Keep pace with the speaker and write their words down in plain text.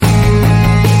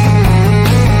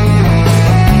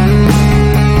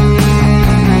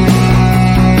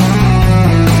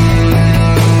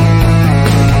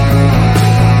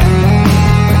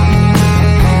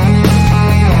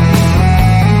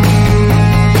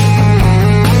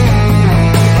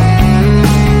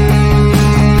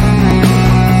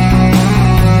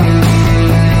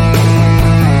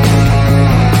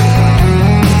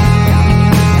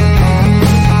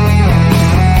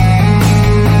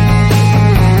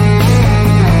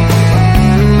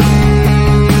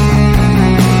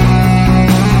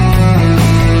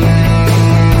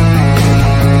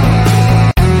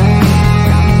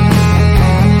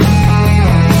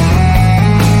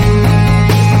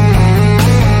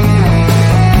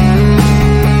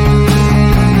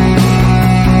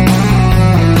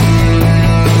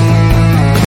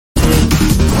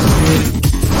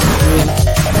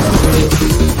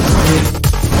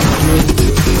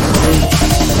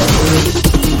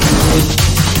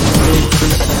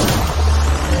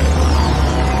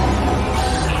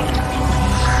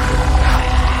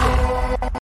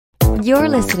You're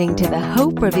listening to the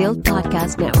Hope Revealed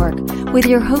Podcast Network with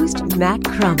your host, Matt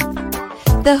Crump.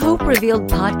 The Hope Revealed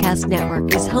Podcast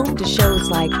Network is home to shows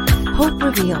like Hope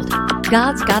Revealed,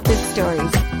 God's Got This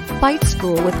Stories, Fight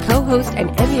School with co-host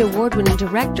and Emmy Award-winning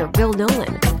director Bill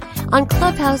Nolan. On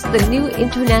Clubhouse, the new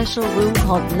international room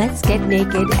called Let's Get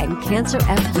Naked and Cancer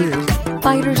FU,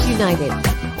 Fighters United,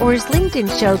 or his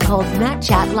LinkedIn show called Matt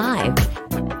Chat Live.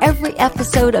 Every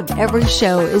episode of every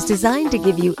show is designed to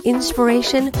give you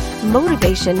inspiration,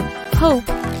 motivation, hope,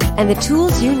 and the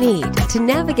tools you need to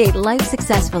navigate life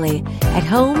successfully at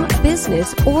home,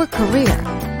 business, or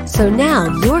career. So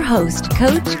now, your host,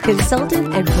 coach,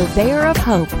 consultant, and purveyor of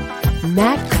hope,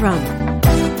 Matt Crump.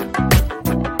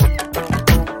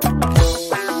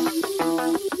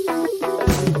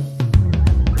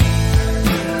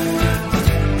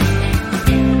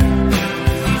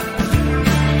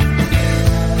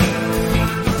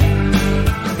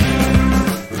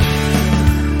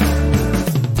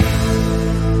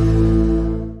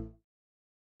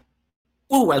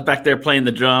 Ooh, I was back there playing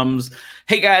the drums.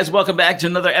 Hey guys, welcome back to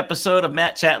another episode of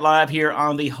Matt Chat Live here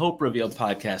on the Hope Revealed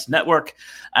Podcast Network.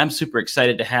 I'm super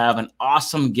excited to have an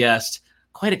awesome guest,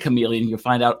 quite a chameleon. You'll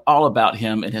find out all about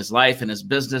him and his life and his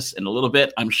business in a little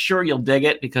bit. I'm sure you'll dig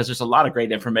it because there's a lot of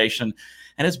great information,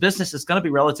 and his business is going to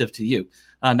be relative to you.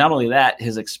 Not only that,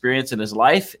 his experience in his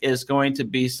life is going to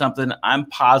be something I'm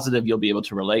positive you'll be able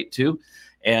to relate to.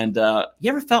 And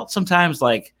you ever felt sometimes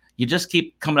like you just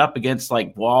keep coming up against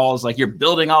like walls, like you're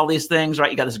building all these things,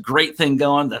 right? You got this great thing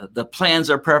going. The plans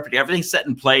are perfect. Everything's set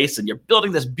in place and you're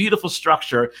building this beautiful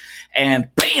structure and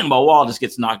bam, a wall just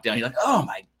gets knocked down. You're like, oh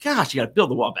my gosh, you got to build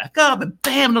the wall back up and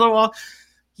bam, another wall.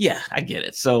 Yeah, I get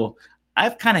it. So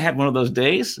I've kind of had one of those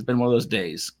days. It's been one of those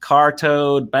days. Car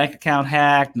towed, bank account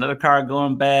hacked, another car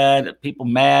going bad, people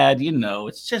mad. You know,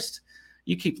 it's just,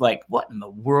 you keep like, what in the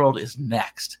world is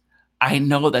next? I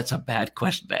know that's a bad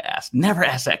question to ask. Never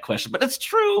ask that question, but it's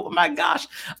true. Oh my gosh.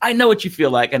 I know what you feel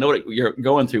like. I know what you're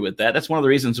going through with that. That's one of the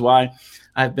reasons why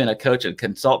I've been a coach and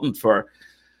consultant for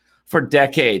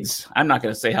decades. I'm not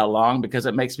going to say how long because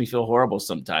it makes me feel horrible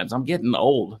sometimes. I'm getting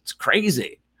old. It's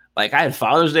crazy. Like I had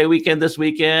Father's Day weekend this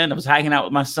weekend. I was hanging out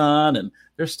with my son and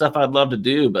there's stuff I'd love to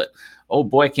do, but oh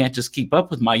boy, I can't just keep up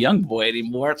with my young boy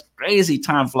anymore. It's crazy.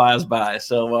 Time flies by.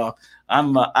 So,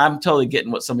 I'm totally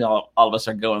getting what all of us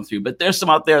are going through, but there's some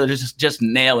out there that are just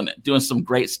nailing it, doing some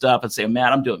great stuff and saying,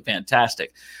 man, I'm doing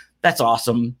fantastic. That's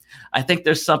awesome. I think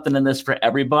there's something in this for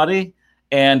everybody.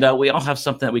 And we all have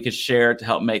something that we could share to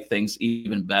help make things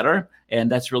even better.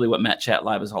 And that's really what Matt Chat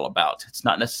Live is all about. It's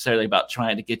not necessarily about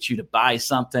trying to get you to buy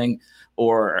something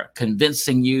or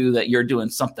convincing you that you're doing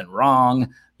something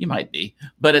wrong. You might be,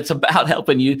 but it's about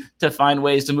helping you to find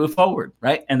ways to move forward,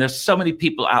 right? And there's so many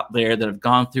people out there that have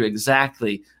gone through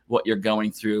exactly what you're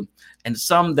going through, and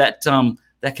some that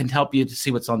can help you to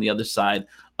see what's on the other side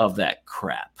of that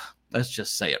crap. Let's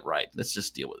just say it right. Let's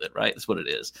just deal with it, right? That's what it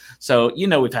is. So,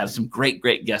 we've had some great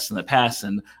guests in the past,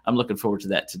 and I'm looking forward to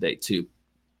that today too.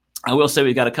 I will say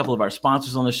we've got a couple of our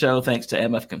sponsors on the show, thanks to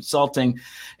MF Consulting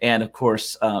and, of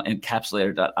course,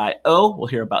 Encapsulator.io. We'll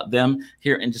hear about them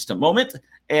here in just a moment.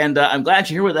 And I'm glad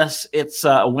you're here with us. It's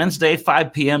Wednesday,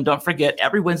 5 p.m. Don't forget,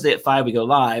 every Wednesday at 5 we go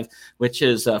live, which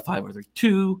is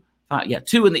 2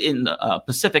 in the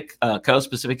Pacific Coast,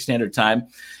 Pacific Standard Time.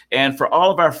 And for all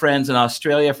of our friends in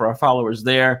Australia, for our followers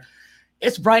there,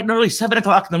 it's bright and early, 7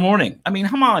 o'clock in the morning. I mean,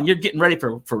 come on, you're getting ready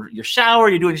for your shower,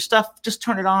 you're doing your stuff. Just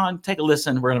turn it on, take a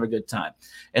listen. We're going to have a good time.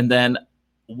 And then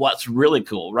what's really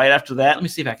cool, right after that, let me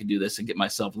see if I can do this and get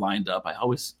myself lined up. I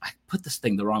put this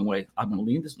thing the wrong way. I'm going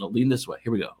to lean this way.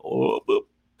 Here we go. Oh, boop.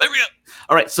 There we go.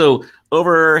 All right. So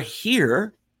over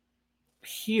here,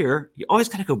 you always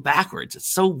got to go backwards. It's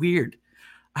so weird.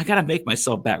 I got to make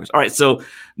myself backwards. All right. So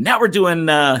now we're doing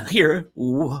here.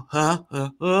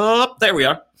 There we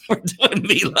are. We're doing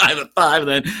me live at 5. And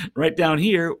then right down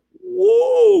here.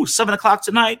 Whoa, 7 o'clock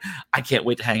tonight. I can't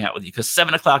wait to hang out with you because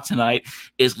 7 o'clock tonight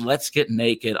is Let's Get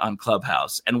Naked on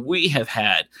Clubhouse. And we have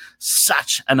had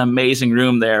such an amazing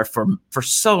room there for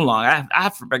so long.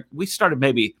 We started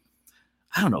maybe,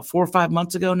 4 or 5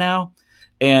 months ago now.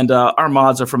 And our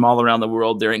mods are from all around the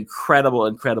world. They're incredible,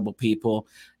 incredible people.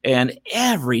 And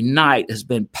every night has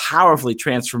been powerfully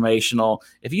transformational.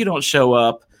 If you don't show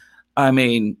up, I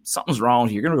mean, something's wrong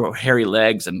with you. You're going to grow hairy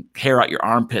legs and hair out your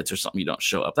armpits or something. You don't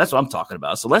show up. That's what I'm talking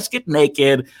about. So let's get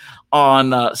naked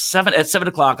on 7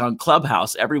 o'clock on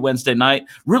Clubhouse every Wednesday night.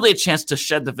 Really a chance to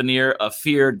shed the veneer of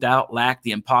fear, doubt, lack,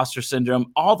 the imposter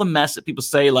syndrome, all the mess that people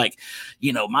say, like,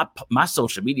 my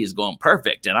social media is going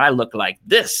perfect and I look like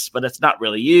this, but it's not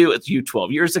really you. It's you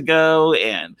 12 years ago.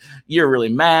 And you're really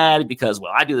mad because,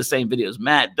 well, I do the same videos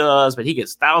Matt does, but he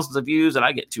gets thousands of views and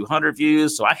I get 200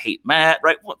 views. So I hate Matt,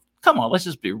 right? Well, come on, let's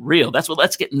just be real. That's what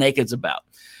Let's Get Naked's about.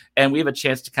 And we have a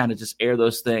chance to kind of just air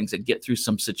those things and get through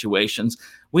some situations.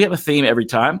 We have a theme every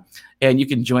time, and you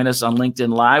can join us on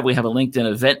LinkedIn Live. We have a LinkedIn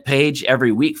event page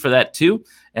every week for that too.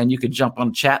 And you can jump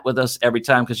on chat with us every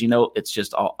time because it's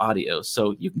just all audio.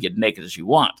 So you can get naked as you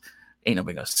want. Ain't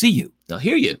nobody going to see you. They'll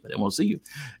hear you, but they won't see you.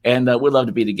 And we'd love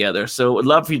to be together. So we'd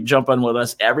love for you to jump on with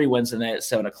us every Wednesday night at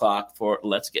 7 o'clock for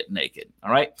Let's Get Naked.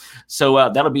 All right. So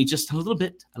that'll be just a little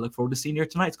bit. I look forward to seeing you here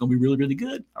tonight. It's going to be really, really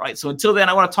good. All right. So until then,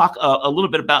 I want to talk a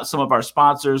little bit about some of our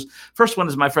sponsors. First one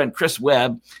is my friend Chris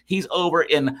Webb. He's over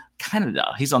in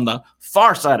Canada. He's on the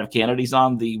far side of Canada. He's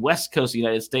on the west coast of the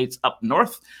United States up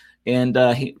north. And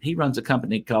he runs a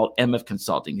company called MF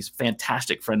Consulting. He's a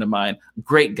fantastic friend of mine,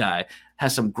 great guy,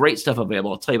 has some great stuff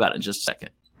available. I'll tell you about it in just a second.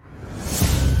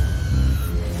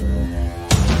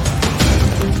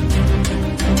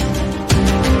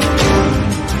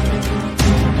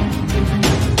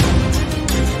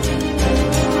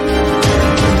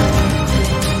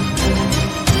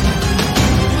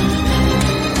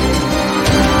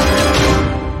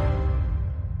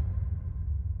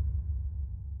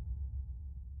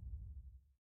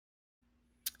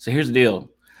 So here's the deal.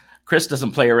 Chris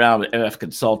doesn't play around with MF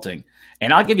Consulting.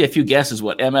 And I'll give you a few guesses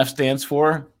what MF stands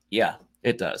for. Yeah,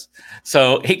 it does.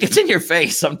 So he gets in your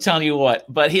face, I'm telling you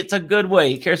what. But it's a good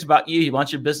way. He cares about you. He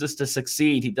wants your business to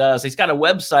succeed. He does. He's got a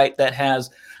website that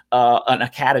has an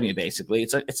academy, basically.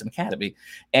 It's an academy.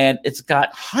 And it's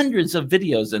got hundreds of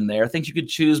videos in there, things you could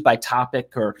choose by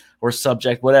topic or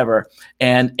subject, whatever,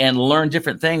 and learn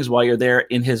different things while you're there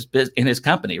in his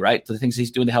company, right? The things he's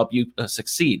doing to help you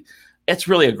succeed. It's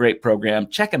really a great program.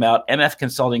 Check him out,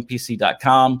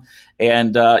 mfconsultingpc.com,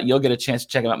 and you'll get a chance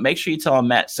to check him out. Make sure you tell him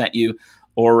Matt sent you.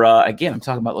 Or, again, I'm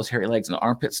talking about those hairy legs and the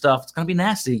armpit stuff. It's going to be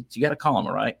nasty. So you got to call him,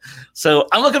 all right? So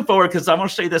I'm looking forward because I'm going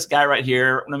to show you this guy right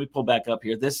here. Let me pull back up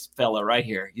here. This fella right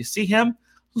here. You see him?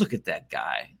 Look at that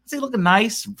guy. Is he looking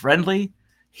nice and friendly?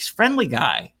 He's a friendly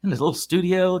guy in his little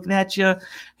studio looking at you.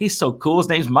 He's so cool. His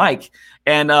name's Mike.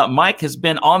 And Mike has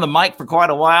been on the mic for quite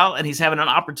a while, and he's having an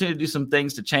opportunity to do some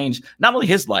things to change not only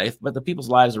his life, but the people's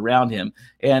lives around him.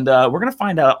 And we're going to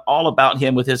find out all about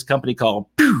him with his company called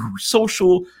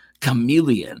Social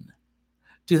Chameleon.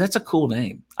 Dude, that's a cool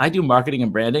name. I do marketing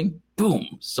and branding. Boom.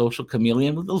 Social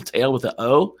Chameleon with a little tail with an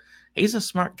O. He's a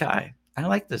smart guy. I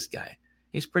like this guy.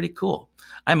 He's pretty cool.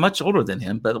 I'm much older than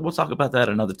him, but we'll talk about that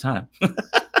another time.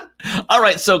 All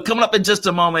right, so coming up in just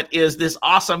a moment is this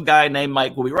awesome guy named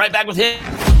Mike. We'll be right back with him.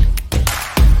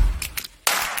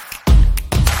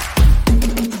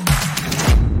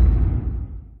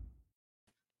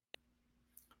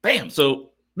 Bam. So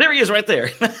there he is right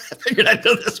there. I figured I'd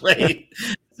go this way.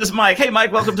 This is Mike. Hey,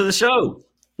 Mike, welcome to the show.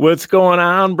 What's going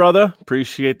on, brother?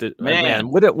 Appreciate it, man.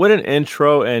 What an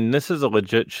intro, and this is a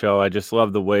legit show. I just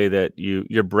love the way that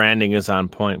your branding is on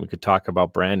point. We could talk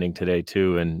about branding today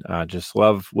too, and just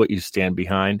love what you stand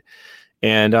behind.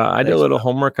 And I did a little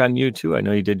homework on you too. I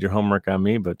know you did your homework on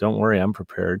me, but don't worry, I'm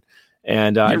prepared.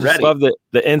 And I just love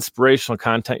the inspirational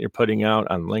content you're putting out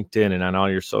on LinkedIn and on all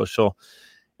your social.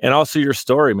 And also your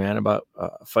story, man, about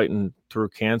fighting through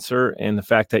cancer and the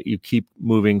fact that you keep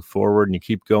moving forward and you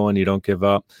keep going, you don't give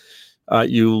up.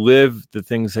 You live the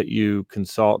things that you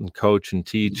consult and coach and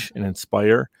teach and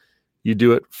inspire. You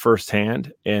do it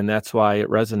firsthand, and that's why it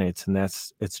resonates, and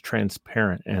it's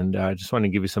transparent. And I just want to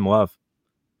give you some love.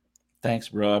 Thanks,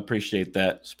 bro. I appreciate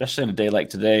that, especially on a day like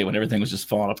today when everything was just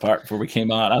falling apart before we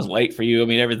came on. I was late for you. I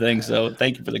mean, everything. So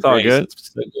thank you for the grace. Good.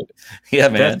 It's so good. Yeah,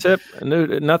 man. That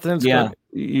tip, nothing's good.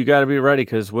 You got to be ready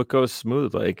because what goes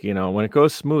smooth, like, when it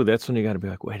goes smooth, that's when you got to be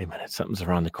like, wait a minute, something's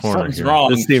around the corner. Something's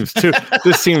wrong. This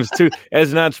seems too,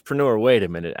 as an entrepreneur, wait a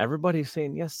minute. Everybody's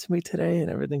saying yes to me today and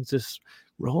everything's just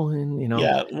rolling,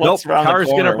 Yeah. What's wrong? Car's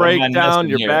going to break down.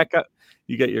 Your backup,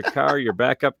 you get your car, your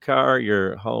backup car,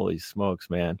 holy smokes,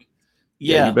 man.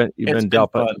 Yeah. You've been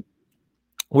dealt up.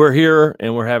 We're here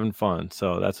and we're having fun.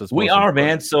 So that's what's we are, important.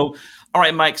 Man. So, all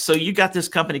right, Mike. So you got this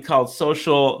company called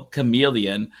Social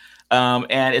Chameleon.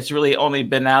 And it's really only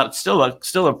been out. It's still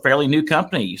a fairly new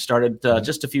company. You started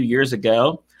just a few years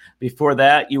ago. Before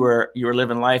that, you were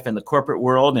living life in the corporate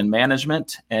world and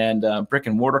management and brick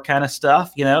and mortar kind of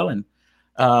stuff, and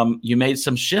you made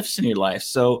some shifts in your life.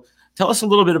 So tell us a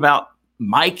little bit about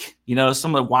Mike,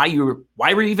 some of why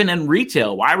were you even in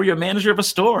retail? Why were you a manager of a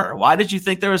store? Why did you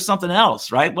think there was something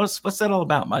else, right? What's that all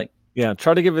about, Mike? Yeah,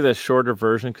 try to give you the shorter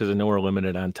version because I know we're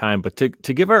limited on time. But to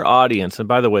give our audience, and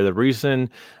by the way, the reason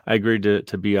I agreed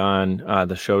to be on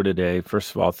the show today, first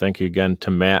of all, thank you again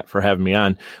to Matt for having me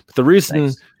on. But the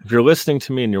reason, if you're listening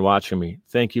to me and you're watching me,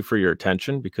 thank you for your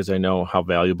attention because I know how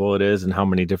valuable it is and how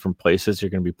many different places you're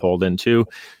going to be pulled into.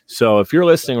 So if you're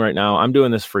listening right now, I'm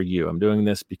doing this for you. I'm doing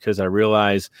this because I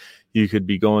realize you could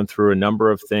be going through a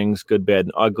number of things, good, bad,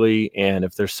 and ugly. And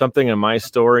if there's something in my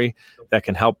story that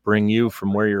can help bring you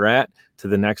from where you're at to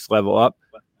the next level up,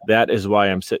 that is why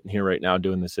I'm sitting here right now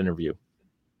doing this interview.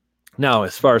 Now,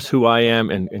 as far as who I am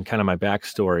and kind of my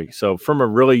backstory. So from a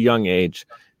really young age,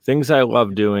 things I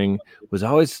loved doing was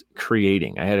always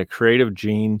creating. I had a creative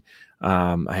gene.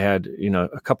 I had,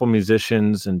 a couple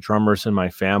musicians and drummers in my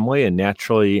family, and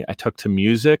naturally I took to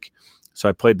music. So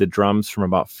I played the drums from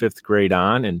about 5th grade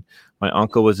on, and my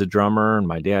uncle was a drummer, and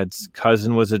my dad's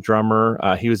cousin was a drummer.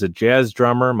 He was a jazz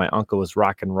drummer. My uncle was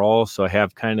rock and roll. So I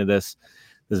have kind of this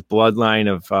bloodline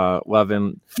of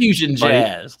loving fusion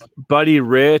jazz. Buddy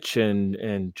Rich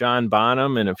and John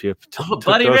Bonham, and if you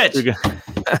Buddy Rich,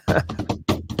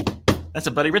 that's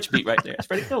a Buddy Rich beat right there. It's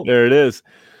pretty cool. There it is.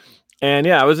 And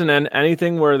yeah, I wasn't in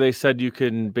anything where they said you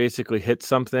can basically hit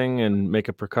something and make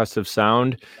a percussive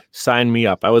sound. Sign me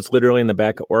up. I was literally in the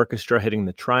back of orchestra hitting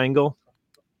the triangle.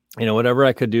 Whatever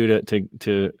I could do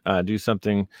to do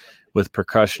something with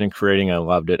percussion and creating, I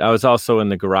loved it. I was also in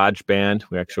the garage band.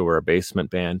 We actually were a basement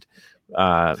band.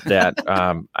 I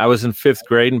was in 5th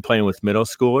grade and playing with middle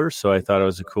schoolers, so I thought I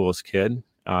was the coolest kid.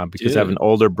 Because I have an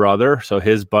older brother, so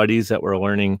his buddies that were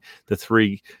learning the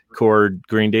 3-chord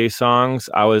Green Day songs,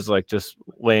 I was like just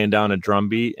laying down a drum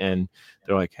beat, and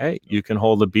they're like, "Hey, you can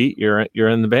hold a beat. You're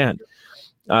in the band."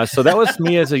 So that was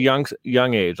me as a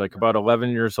young age, like about 11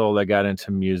 years old. I got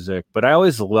into music, but I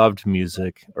always loved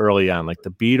music early on. Like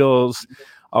the Beatles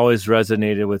always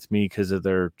resonated with me because of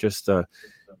their just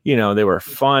they were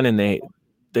fun and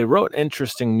they wrote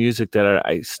interesting music that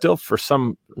I still, for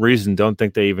some reason, don't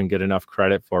think they even get enough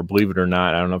credit for, believe it or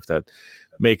not. I don't know if that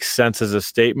makes sense as a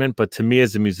statement, but to me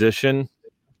as a musician,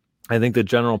 I think the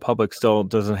general public still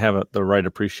doesn't have the right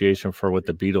appreciation for what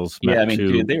the Beatles meant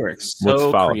dude, they were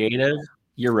so creative.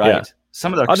 You're right. Yeah.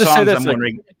 Some of their songs, I'm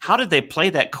wondering, how did they play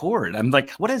that chord? I'm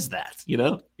like, what is that?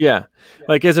 Yeah.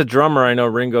 Like as a drummer, I know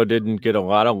Ringo didn't get a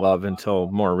lot of love until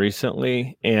more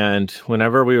recently. And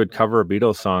whenever we would cover a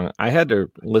Beatles song, I had to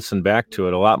listen back to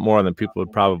it a lot more than people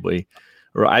would probably,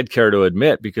 or I'd care to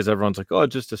admit, because everyone's like, oh,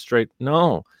 just a straight.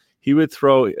 No, he would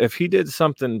if he did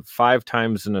something 5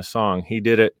 times in a song, he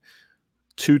did it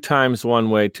 2 times one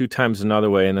way, 2 times another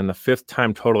way, and then the 5th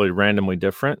time totally randomly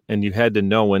different. And you had to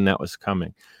know when that was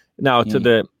coming. Now, to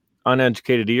the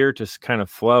uneducated ear, just kind of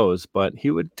flows, but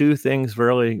he would do things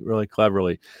really, really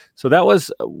cleverly. So that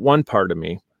was one part of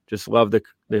me. Just love the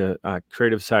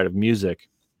creative side of music.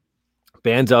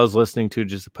 Bands I was listening to,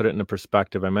 just to put it into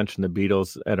perspective, I mentioned the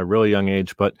Beatles at a really young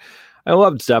age, but I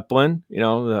loved Zeppelin.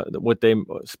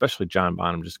 Especially John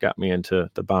Bonham, just got me into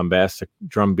the bombastic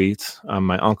drum beats.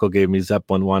 My uncle gave me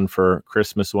Zeppelin 1 for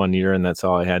Christmas one year, and that's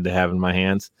all I had to have in my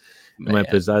hands, in my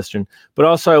possession. But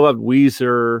also I loved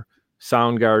Weezer,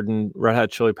 Soundgarden, Red Hot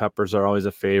Chili Peppers are always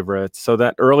a favorite. So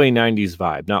that early 90s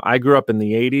vibe. Now, I grew up in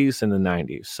the 80s and the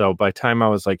 90s. So by the time I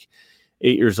was like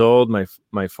 8 years old,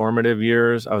 my formative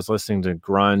years, I was listening to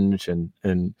grunge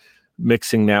and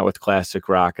mixing that with classic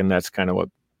rock. And that's kind of what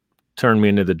turned me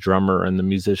into the drummer and the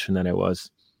musician that I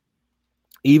was.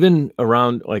 Even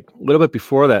around like a little bit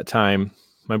before that time,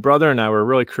 my brother and I were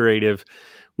really creative.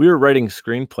 We were writing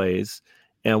screenplays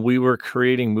and we were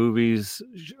creating movies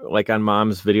like on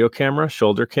mom's video camera,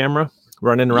 shoulder camera,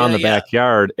 running around the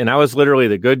backyard. And I was literally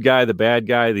the good guy, the bad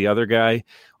guy, the other guy.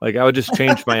 Like I would just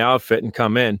change my outfit and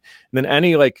come in. And then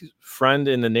any like friend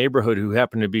in the neighborhood who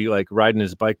happened to be like riding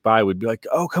his bike by would be like,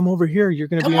 "Oh, come over here. You're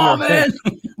going to be in our thing."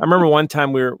 I remember one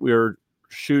time we were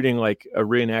shooting like a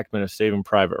reenactment of Saving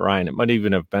Private Ryan. It might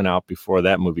even have been out before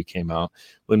that movie came out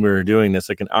when we were doing this,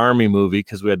 like an army movie,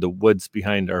 because we had the woods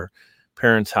behind our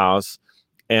parents' house.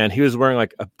 And he was wearing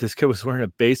this kid was wearing a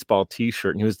baseball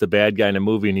t-shirt and he was the bad guy in a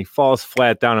movie and he falls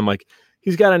flat down. I'm like,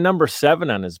 he's got a number 7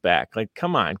 on his back. Like,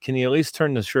 come on, can you at least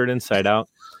turn the shirt inside out?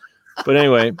 But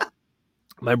anyway,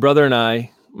 my brother and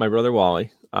I, my brother Wally,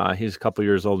 he's a couple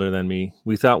years older than me.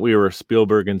 We thought we were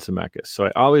Spielberg and Zemeckis. So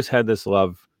I always had this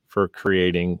love for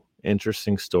creating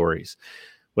interesting stories.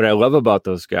 What I love about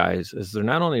those guys is they're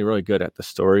not only really good at the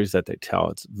stories that they tell,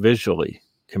 it's visually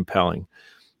compelling.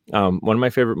 One of my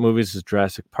favorite movies is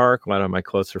Jurassic Park. A lot of my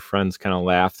closer friends kind of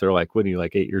laugh. They're like, what are you,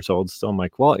 like 8 years old still? I'm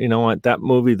like, well, you know what? That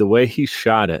movie, the way he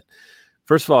shot it,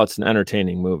 first of all, it's an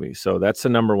entertaining movie. So that's the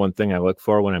number one thing I look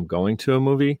for when I'm going to a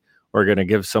movie or going to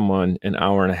give someone an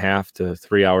hour and a half to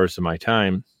 3 hours of my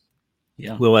time.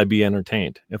 Yeah. Will I be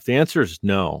entertained? If the answer is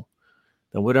no,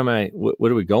 then what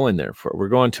are we going there for? We're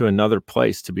going to another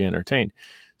place to be entertained.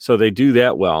 So they do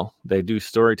that well. They do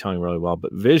storytelling really well.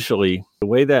 But visually, the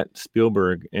way that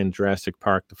Spielberg in Jurassic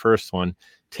Park, the first one,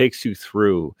 takes you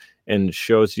through and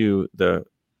shows you the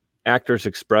actors'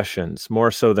 expressions,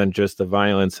 more so than just the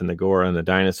violence and the gore and the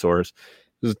dinosaurs,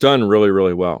 is done really,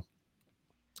 really well.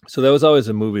 So that was always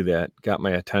a movie that got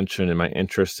my attention and my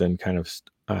interest in kind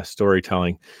of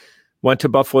storytelling. Went to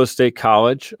Buffalo State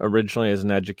College originally as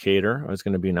an educator. I was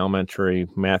going to be an elementary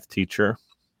math teacher.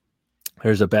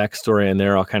 There's a backstory in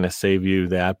there. I'll kind of save you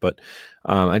that. But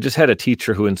I just had a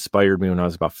teacher who inspired me when I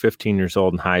was about 15 years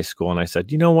old in high school. And I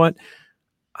said, you know what?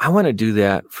 I want to do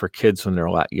that for kids when they're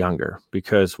a lot younger,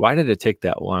 because why did it take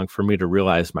that long for me to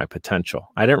realize my potential?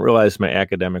 I didn't realize my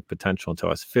academic potential until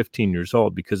I was 15 years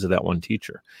old because of that one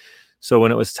teacher. So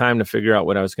when it was time to figure out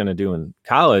what I was going to do in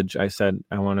college, I said,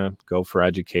 I want to go for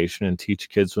education and teach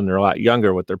kids when they're a lot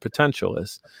younger what their potential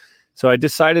is. So I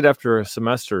decided after a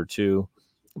semester or two,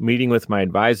 meeting with my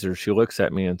advisor, she looks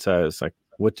at me and says, like,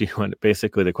 what do you want?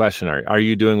 Basically the question, are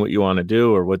you doing what you want to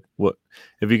do? Or what,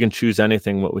 if you can choose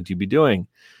anything, what would you be doing?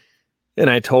 And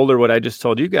I told her what I just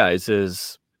told you guys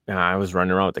is I was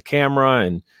running around with the camera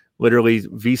and literally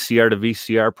VCR to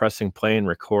VCR pressing play and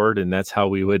record. And that's how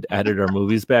we would edit our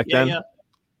movies back then. Yeah.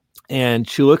 And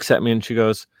she looks at me and she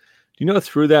goes, do you know,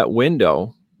 through that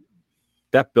window,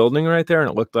 that building right there, and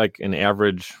it looked like an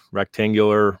average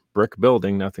rectangular brick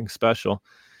building, nothing special.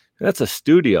 That's a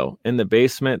studio. In the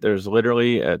basement, there's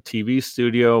literally a TV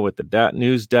studio with the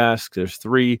news desk. There's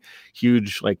 3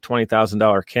 huge, like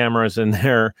 $20,000 cameras in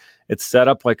there. It's set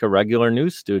up like a regular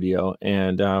news studio.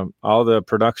 And all the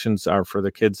productions are for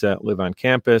the kids that live on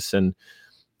campus. And,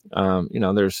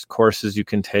 there's courses you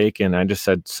can take. And I just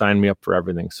said, sign me up for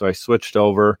everything. So I switched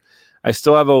over. I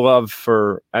still have a love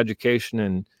for education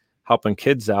and helping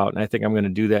kids out. And I think I'm going to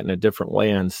do that in a different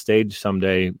way on stage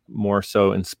someday, more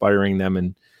so inspiring them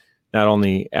in not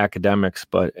only academics,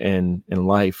 but in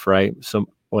life, right? So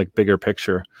like bigger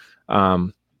picture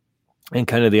and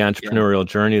kind of the entrepreneurial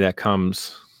journey that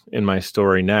comes in my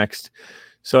story next.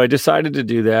 So I decided to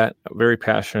do that. I'm very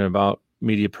passionate about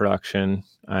media production.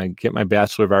 I get my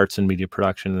Bachelor of Arts in Media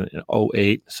Production in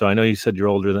 2008. So I know you said you're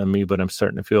older than me, but I'm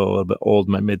starting to feel a little bit old,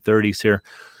 my mid-30s here.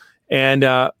 And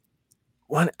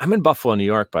I'm in Buffalo, New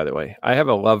York, by the way. I have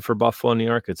a love for Buffalo, New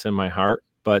York. It's in my heart,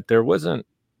 but there wasn't,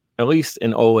 at least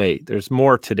in 2008, there's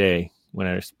more today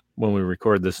when we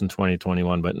record this in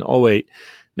 2021, but in 2008,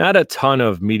 not a ton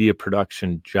of media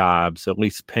production jobs, at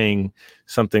least paying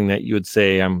something that you would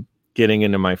say I'm getting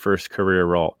into my first career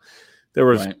role. There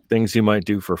was things you might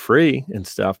do for free and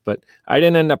stuff, but I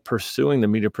didn't end up pursuing the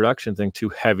media production thing too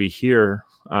heavy here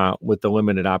with the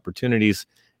limited opportunities.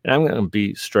 And I'm going to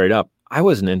be straight up. I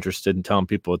wasn't interested in telling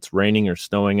people it's raining or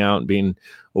snowing out and being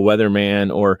a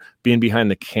weatherman or being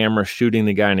behind the camera, shooting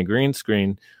the guy in a green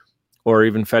screen, or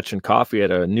even fetching coffee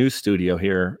at a news studio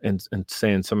here and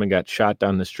saying someone got shot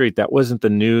down the street. That wasn't the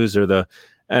news or the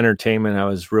entertainment I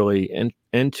was really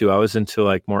into. I was into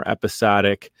like more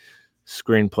episodic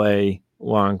screenplay,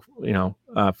 long,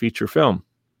 feature film.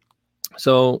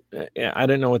 So I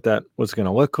didn't know what that was going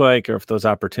to look like or if those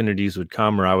opportunities would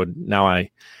come, or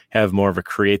I have more of a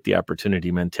create the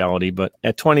opportunity mentality. But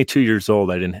at 22 years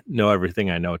old, I didn't know everything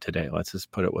I know today. Let's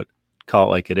just call it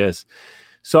like it is.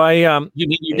 So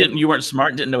you weren't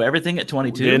smart, didn't know everything at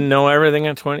 22? Didn't know everything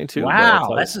at 22.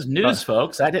 Wow. That's just news,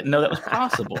 folks. I didn't know that was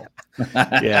possible.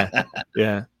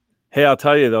 Yeah. Hey, I'll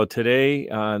tell you though, today,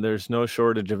 there's no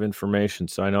shortage of information.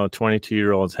 So I know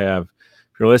 22-year-olds have.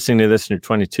 If you're listening to this and you're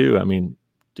 22, I mean,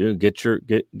 dude, get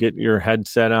your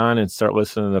headset on and start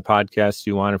listening to the podcast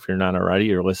you want. If you're not already,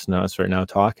 you're listening to us right now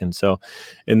talking. So,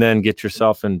 and then get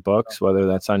yourself in books, whether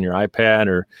that's on your iPad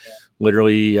or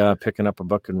literally picking up a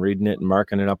book and reading it and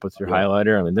marking it up with your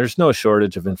highlighter. I mean, there's no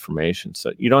shortage of information.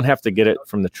 So you don't have to get it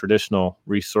from the traditional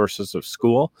resources of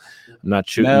school. I'm not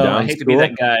shooting down I hate to be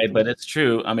that guy, but it's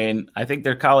true. I mean, I think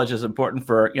their college is important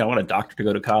for, I want a doctor to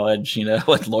go to college,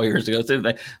 what lawyers to go to.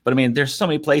 But I mean, there's so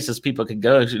many places people can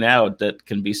go to now that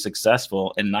can be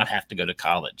successful and not have to go to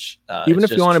college. Even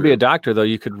if you want to be a doctor, though,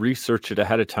 you could research it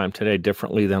ahead of time today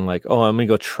differently than like, oh, let me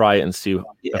go try it and see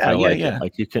if I like it.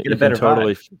 Like you can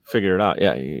totally figure figure it out.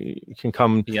 Yeah, you can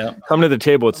come to the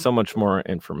table with so much more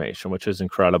information, which is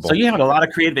incredible. So you have a lot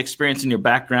of creative experience in your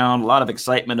background, a lot of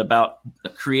excitement about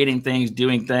creating things,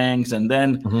 doing things, and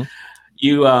then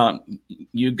you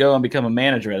go and become a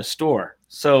manager at a store.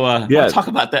 So we'll talk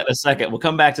about that in a second. We'll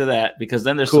come back to that because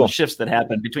then there's some shifts that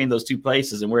happen between those two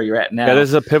places and where you're at now. That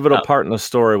is a pivotal part in the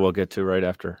story we'll get to right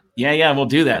after. Yeah, we'll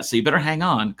do that. So you better hang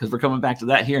on because we're coming back to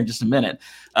that here in just a minute.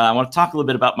 I want to talk a little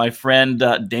bit about my friend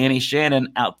Danny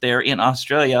Shannon out there in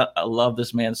Australia. I love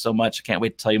this man so much. I can't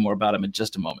wait to tell you more about him in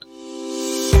just a moment.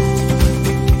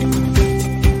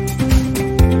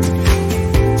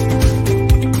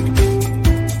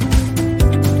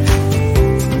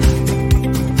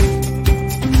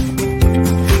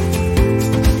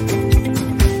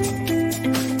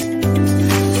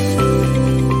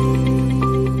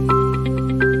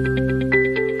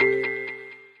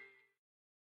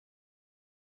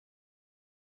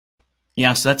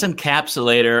 Yeah, so that's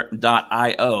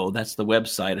encapsulator.io. That's the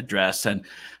website address. And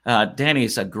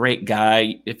Danny's a great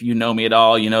guy. If you know me at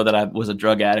all, you know that I was a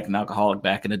drug addict and alcoholic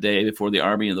back in the day before the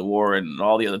Army and the war and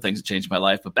all the other things that changed my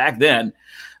life. But back then,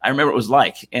 I remember what it was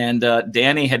like. And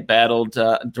Danny had battled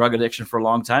drug addiction for a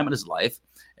long time in his life.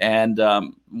 And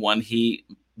when he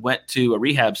went to a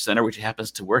rehab center, which he happens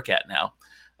to work at now,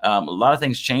 a lot of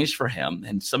things changed for him.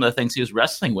 And some of the things he was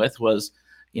wrestling with was,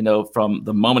 from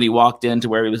the moment he walked in to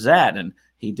where he was at. And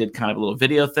he did kind of a little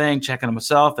video thing, checking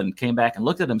himself, and came back and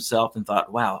looked at himself and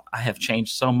thought, wow, I have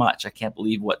changed so much. I can't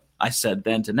believe what I said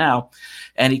then to now.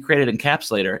 And he created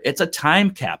Encapsulator. It's a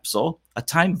time capsule, a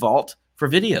time vault for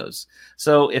videos.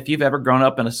 So if you've ever grown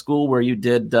up in a school where you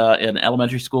did in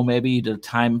elementary school, maybe you did a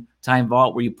time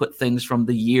vault where you put things from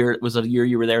the year, it was a year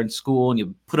you were there in school, and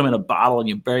you put them in a bottle and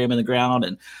you bury them in the ground,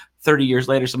 and 30 years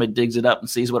later, somebody digs it up and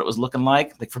sees what it was looking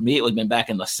like. Like for me, it would have been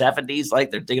back in the 70s. Like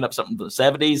they're digging up something from the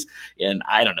 70s and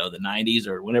I don't know, the 90s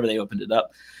or whenever they opened it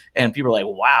up. And people are like,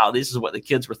 wow, this is what the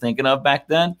kids were thinking of back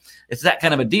then. It's that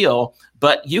kind of a deal.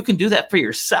 But you can do that for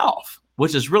yourself,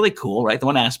 which is really cool, right? The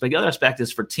one aspect. The other aspect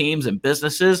is for teams and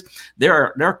businesses.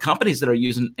 There are companies that are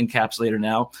using Encapsulator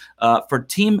now for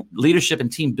team leadership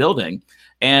and team building,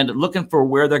 and looking for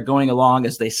where they're going along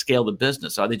as they scale the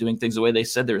business. Are they doing things the way they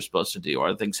said they were supposed to do?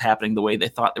 Are things happening the way they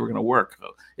thought they were going to work?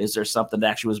 Is there something that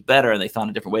actually was better and they found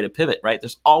a different way to pivot, right?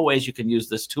 There's always you can use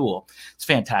this tool. It's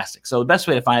fantastic. So the best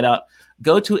way to find out,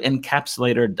 go to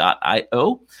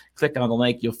encapsulator.io. Click on the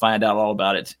link. You'll find out all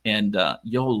about it, and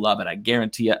you'll love it. I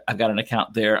guarantee you. I've got an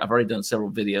account there. I've already done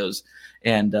several videos,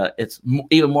 and it's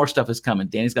even more stuff is coming.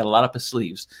 Danny's got a lot up his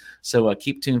sleeves, so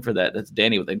keep tuned for that. That's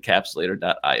Danny with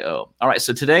encapsulator.io. All right,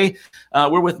 so today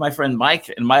we're with my friend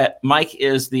Mike, and Mike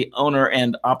is the owner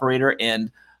and operator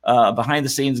and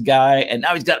behind-the-scenes guy, and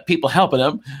now he's got people helping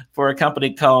him for a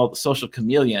company called Social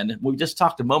Chameleon. We just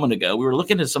talked a moment ago. We were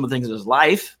looking at some of the things in his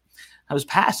life, his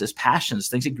past, his passions,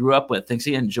 things he grew up with, things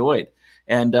he enjoyed.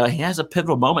 And he has a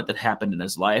pivotal moment that happened in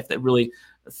his life that really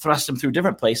thrust him through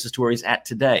different places to where he's at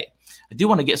today. I do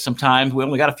want to get some time. We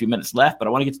only got a few minutes left, but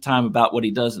I want to get to time about what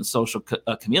he does in Social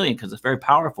Chameleon because it's very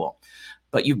powerful.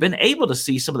 But you've been able to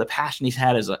see some of the passion he's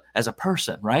had as a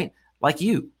person, right? Like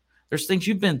you. There's things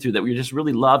you've been through that you just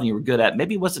really loved and you were good at.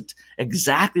 Maybe it wasn't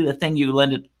exactly the thing you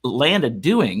landed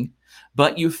doing,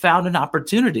 but you found an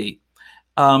opportunity.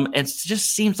 It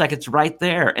just seems like it's right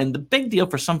there. And the big deal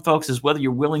for some folks is whether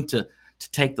you're willing to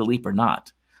take the leap or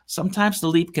not. Sometimes the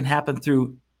leap can happen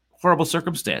through horrible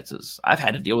circumstances. I've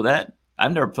had to deal with that.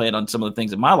 I've never planned on some of the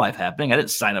things in my life happening. I didn't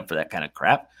sign up for that kind of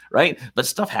crap, right? But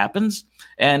stuff happens.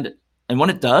 And when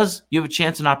it does, you have a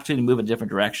chance and opportunity to move in a different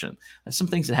direction. That's some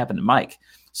things that happened to Mike.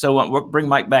 So we'll bring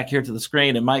Mike back here to the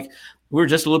screen. And Mike, we were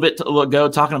just a little bit ago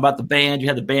talking about the band. You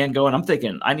had the band going. I'm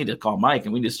thinking I need to call Mike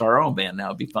and we need to start our own band now.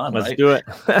 It'd be fun. Let's do it.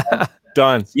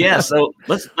 Done. Yeah. So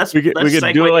let's we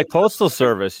could do it like Postal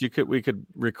Service. We could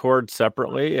record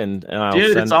separately and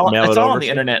dude, it's all on the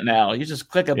internet now. You just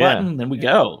click a button and we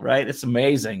go, right? It's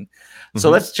amazing. So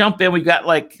let's jump in. We've got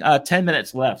like 10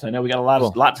 minutes left. I know we got a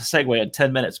lot to segue in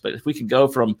 10 minutes, but if we can go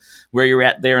from where you're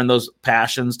at there in those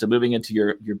passions to moving into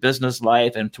your business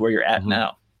life and to where you're at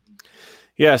now.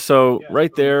 Yeah, so right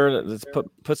there, this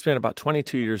puts me at about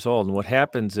 22 years old. And what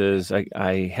happens is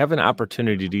I have an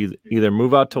opportunity to either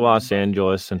move out to Los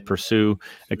Angeles and pursue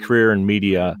a career in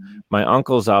media. My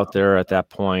uncle's out there at that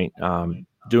point,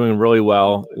 doing really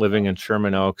well, living in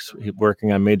Sherman Oaks,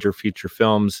 working on major feature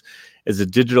films as a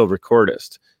digital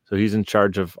recordist. So he's in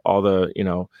charge of all the,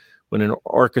 when an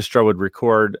orchestra would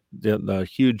record the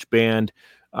huge band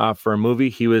for a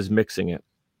movie, he was mixing it.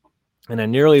 And I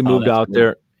nearly moved out cool.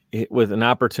 there with an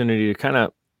opportunity to kind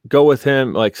of go with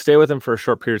him, like stay with him for a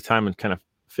short period of time and kind of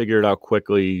figure it out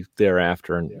quickly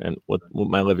thereafter and what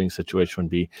my living situation would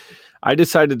be. I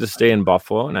decided to stay in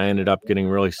Buffalo, and I ended up getting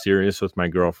really serious with my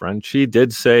girlfriend. She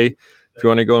did say, if you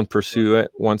want to go and pursue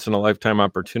it, once in a lifetime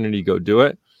opportunity, go do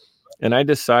it. And I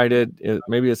decided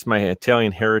maybe it's my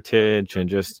Italian heritage and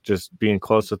just being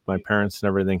close with my parents and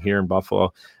everything here in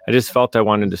Buffalo. I just felt I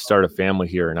wanted to start a family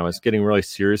here, and I was getting really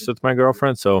serious with my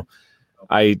girlfriend. So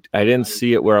I didn't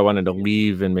see it where I wanted to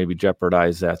leave and maybe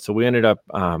jeopardize that. So we ended up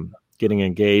getting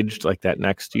engaged like that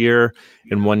next year,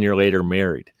 and 1 year later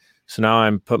married. So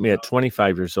now put me at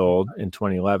 25 years old in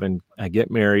 2011. I get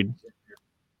married.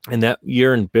 And that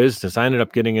year in business, I ended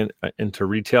up getting into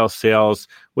retail sales,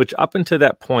 which up until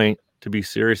that point, to be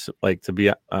serious, like to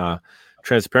be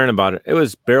transparent about it, it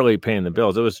was barely paying the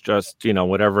bills. It was just,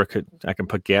 whatever I can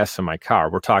put gas in my car.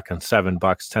 We're talking $7,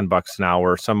 $10 an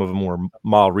hour. Some of them were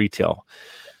mall retail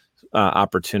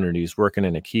opportunities, working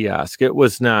in a kiosk. It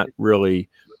was not really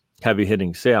heavy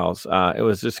hitting sales. It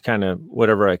was just kind of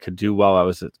whatever I could do while I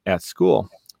was at school.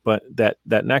 But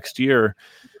that next year,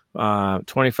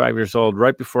 25 years old,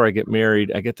 right before I get married,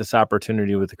 I get this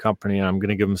opportunity with the company, and I'm going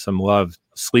to give them some love.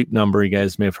 Sleep Number, you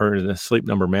guys may have heard of the Sleep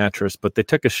Number mattress, but they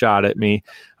took a shot at me.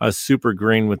 I was super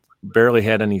green, barely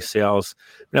had any sales.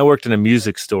 And I worked in a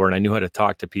music store, and I knew how to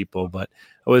talk to people, but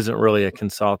I wasn't really a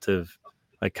consultative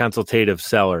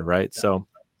seller, right? So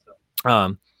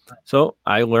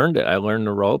I learned it. I learned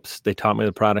the ropes. They taught me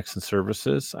the products and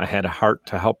services. I had a heart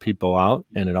to help people out,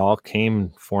 and it all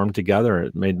formed together.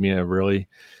 It made me a really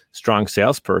strong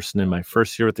salesperson. In my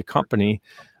first year with the company,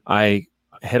 I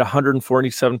hit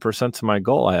 147% to my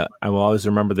goal. I will always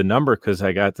remember the number because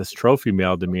I got this trophy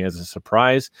mailed to me as a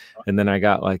surprise. And then I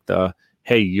got like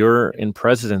hey, you're in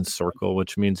president's circle,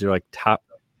 which means you're like top.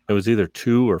 It was either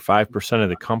 2 or 5% of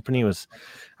the company. It was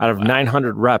out of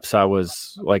 900 reps. I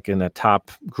was like in a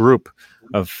top group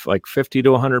of like 50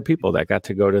 to 100 people that got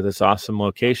to go to this awesome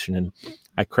location. And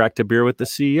I cracked a beer with the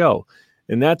CEO.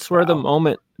 And that's where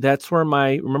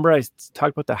remember I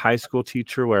talked about the high school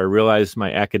teacher where I realized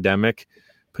my academic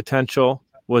potential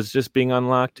was just being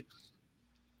unlocked.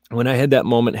 When I had that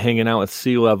moment hanging out with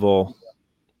C-level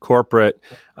corporate,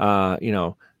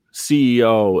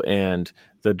 CEO and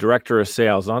the director of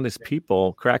sales, all these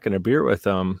people, cracking a beer with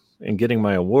them and getting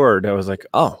my award, I was like,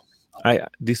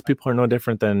 these people are no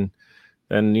different than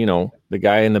the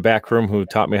guy in the back room who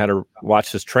taught me how to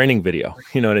watch this training video.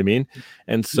 You know what I mean?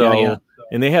 And so,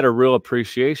 And they had a real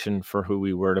appreciation for who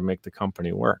we were to make the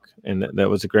company work. And that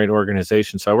was a great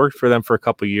organization. So I worked for them for a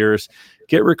couple of years,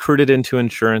 get recruited into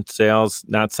insurance sales,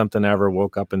 not something I ever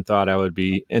woke up and thought I would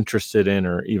be interested in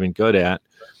or even good at.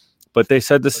 But they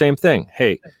said the same thing.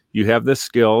 Hey, you have the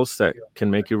skills that can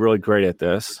make you really great at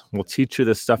this. We'll teach you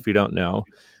the stuff you don't know.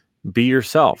 Be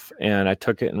yourself. And I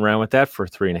took it and ran with that for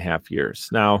 3.5 years.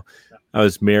 Now, I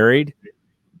was married.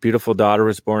 Beautiful daughter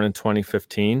was born in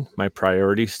 2015. My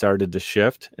priorities started to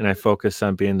shift, and I focused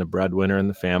on being the breadwinner in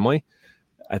the family.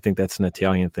 I think that's an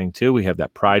Italian thing too. We have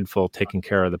that prideful, taking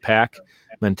care of the pack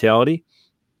mentality.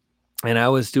 And I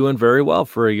was doing very well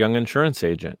for a young insurance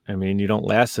agent. I mean, you don't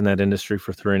last in that industry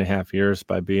for 3.5 years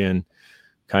by being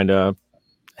kind of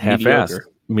half-assed,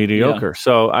 mediocre. Yeah.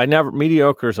 So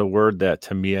mediocre is a word that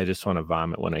to me, I just want to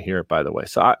vomit when I hear it, by the way.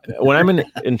 So when I'm an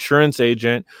insurance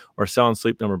agent or selling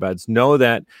Sleep Number beds, know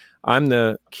that I'm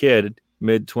the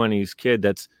mid-20s kid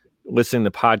that's listening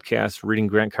to podcasts, reading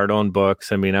Grant Cardone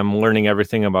books. I mean, I'm learning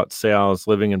everything about sales,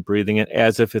 living and breathing it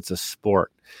as if it's a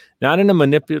sport, not in a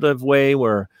manipulative way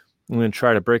where I'm going to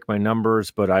try to break my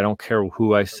numbers, but I don't care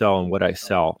who I sell and what I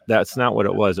sell. That's not what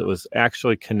it was. It was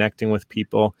actually connecting with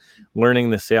people, learning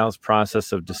the sales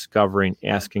process of discovering,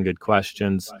 asking good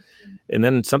questions. And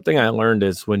then something I learned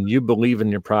is when you believe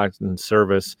in your product and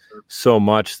service so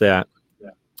much that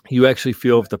you actually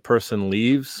feel if the person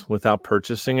leaves without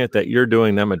purchasing it, that you're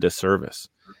doing them a disservice.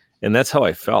 And that's how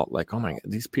I felt. Like, oh my God,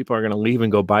 these people are going to leave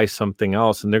and go buy something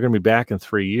else, and they're going to be back in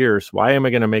 3 years. Why am I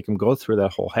going to make them go through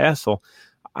that whole hassle?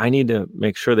 I need to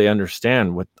make sure they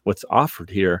understand what's offered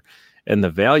here and the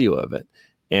value of it.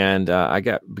 And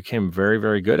I became very,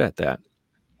 very good at that,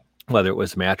 whether it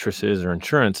was mattresses or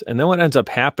insurance. And then what ends up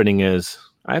happening is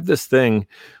I have this thing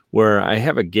where I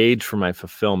have a gauge for my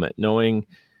fulfillment, knowing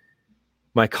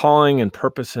my calling and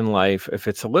purpose in life. If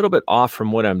it's a little bit off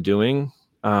from what I'm doing,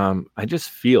 I just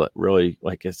feel it really,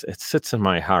 like it sits in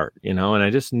my heart, and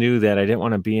I just knew that I didn't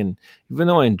want to be in, even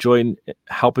though I enjoyed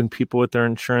helping people with their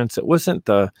insurance, it wasn't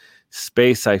the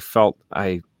space I felt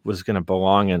I was going to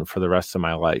belong in for the rest of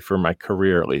my life, or my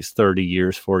career, at least 30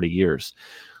 years, 40 years.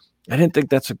 I didn't think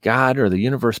that's what God or the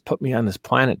universe put me on this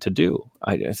planet to do.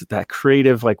 It's that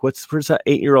creative, like where's that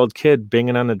 8-year-old kid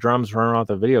banging on the drums, running around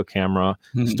with a video camera,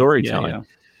 storytelling. Yeah.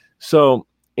 So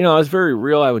I was very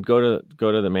real. I would go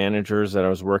to the managers that I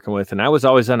was working with, and I was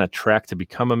always on a track to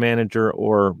become a manager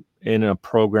or in a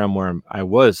program where I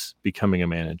was becoming a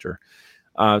manager.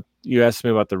 You asked me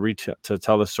about the retail, to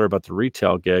tell the story about the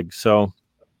retail gig. So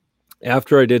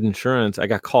after I did insurance, I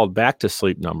got called back to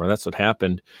Sleep Number. That's what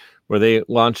happened, where they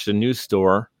launched a new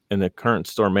store, and the current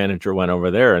store manager went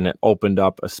over there, and it opened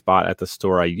up a spot at the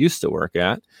store I used to work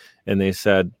at. And they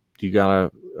said, you got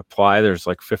to apply. There's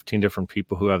like 15 different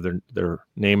people who have their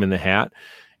name in the hat.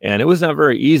 And it was not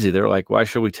very easy. They're like, why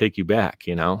should we take you back?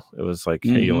 It was like,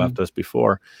 hey, you left us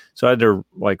before. So I had to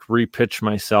like repitch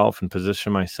myself and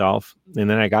position myself. And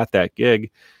then I got that gig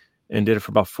and did it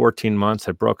for about 14 months.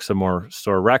 I broke some more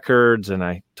store records, and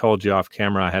I told you off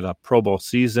camera, I had a Pro Bowl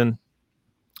season.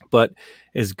 But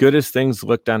as good as things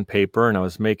looked on paper, and I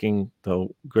was making the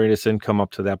greatest income up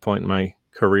to that point in my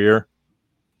career,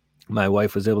 my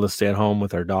wife was able to stay at home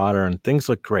with our daughter, and things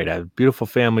looked great. I had a beautiful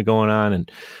family going on,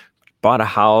 and bought a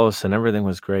house, and everything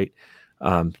was great.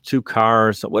 2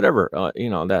 cars, whatever,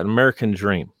 that American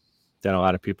dream that a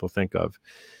lot of people think of.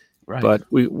 Right. But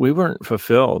we weren't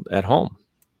fulfilled at home.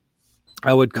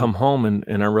 I would come home,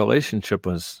 and our relationship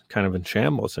was kind of in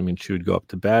shambles. I mean, she would go up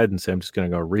to bed and say, I'm just going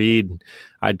to go read. And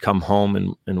I'd come home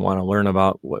and want to learn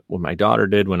about what my daughter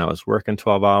did when I was working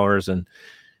 12 hours. And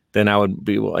then I would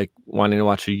be like wanting to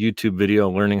watch a YouTube video,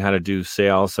 learning how to do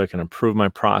sales so I can improve my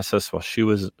process while she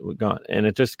was gone. And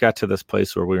it just got to this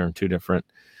place where we were in 2 different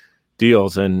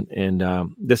deals. And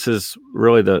this is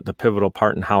really the pivotal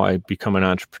part in how I become an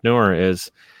entrepreneur. Is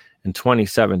in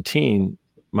 2017,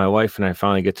 my wife and I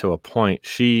finally get to a point.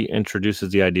 She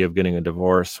introduces the idea of getting a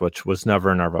divorce, which was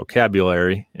never in our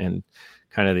vocabulary. And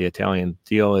kind of the Italian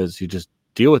deal is you just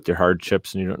deal with your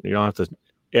hardships, and you don't have to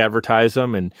advertise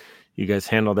them, and you guys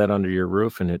handle that under your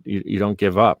roof, and you don't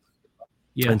give up.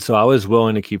 Yeah. And so I was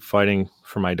willing to keep fighting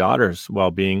for my daughter's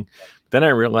well-being. Then I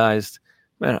realized,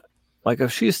 man, like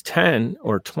if she's 10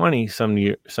 or 20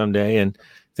 someday, and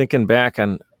thinking back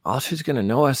on all she's going to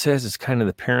know us as is kind of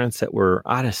the parents that were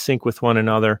out of sync with one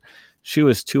another. She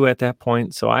was 2 at that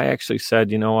point. So I actually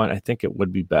said, you know what, I think it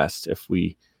would be best if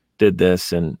we did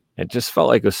this. And it just felt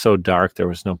like it was so dark, there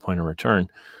was no point of return.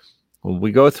 Well,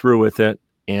 we go through with it.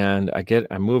 And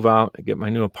I move out, I get my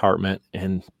new apartment,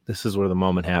 and this is where the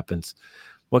moment happens.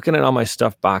 Looking at all my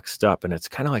stuff boxed up, and it's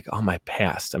kind of like all my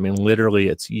past. I mean, literally,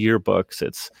 it's yearbooks,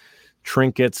 it's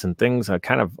trinkets and things. I'm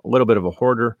kind of a little bit of a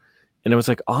hoarder. And it was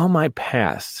like all my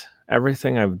past,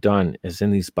 everything I've done is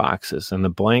in these boxes, and the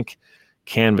blank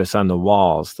canvas on the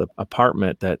walls, the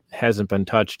apartment that hasn't been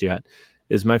touched yet,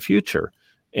 is my future.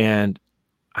 And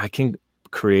I can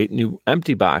create new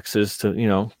empty boxes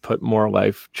to, put more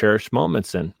life cherished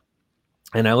moments in.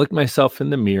 And I looked myself in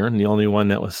the mirror, and the only one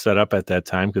that was set up at that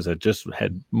time, because I just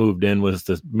had moved in, was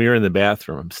the mirror in the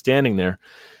bathroom. I'm standing there,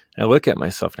 and I look at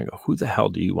myself and I go, who the hell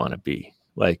do you want to be?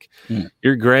 Like,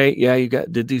 You're great. Yeah, you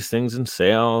did these things in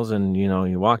sales, and,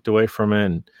 you walked away from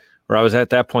it. Or I was at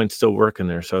that point still working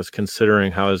there. So I was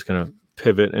considering how I was going to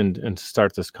pivot and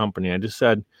start this company. I just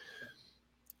said,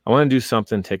 I want to do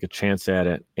something, take a chance at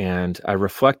it. And I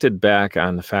reflected back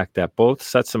on the fact that both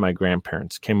sets of my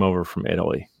grandparents came over from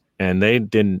Italy, and they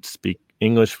didn't speak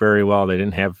English very well. They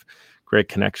didn't have great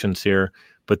connections here,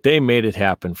 but they made it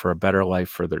happen for a better life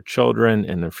for their children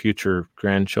and their future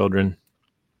grandchildren.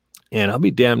 And I'll be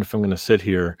damned if I'm going to sit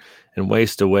here and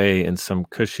waste away in some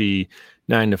cushy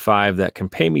 9-to-5 that can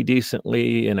pay me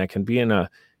decently, and I can be in a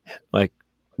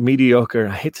mediocre,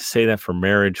 I hate to say that for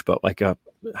marriage, but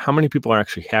how many people are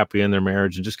actually happy in their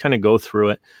marriage, and just kind of go through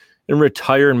it and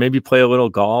retire and maybe play a little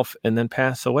golf and then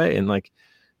pass away. And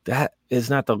that is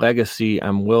not the legacy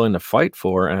I'm willing to fight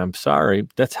for. And I'm sorry,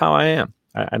 that's how I am.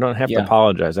 I don't have to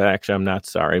apologize. I'm not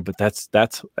sorry, but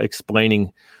that's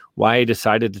explaining why I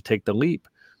decided to take the leap.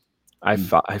 I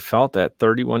felt at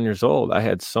 31 years old, I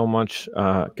had so much,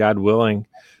 God willing,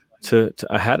 to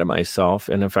ahead of myself.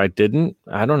 And if I didn't,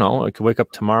 I don't know, I could wake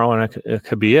up tomorrow and it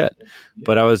could be it.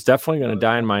 But I was definitely going to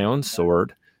die on my own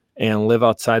sword and live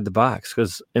outside the box.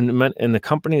 Because in the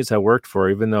companies I worked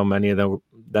for, even though many of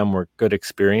them were good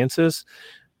experiences,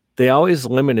 they always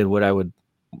limited what I would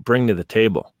bring to the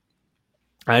table.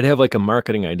 I'd have a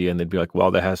marketing idea, and they'd be like,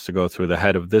 well, that has to go through the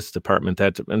head of this department.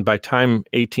 And by time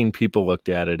 18 people looked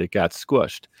at it, it got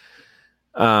squished.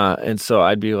 And so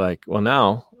I'd be like, well,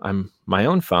 now I'm my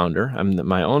own founder. I'm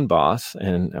my own boss.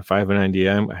 And if I have an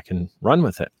idea, I can run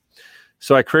with it.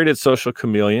 So I created Social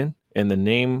Chameleon, and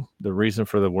the reason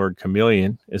for the word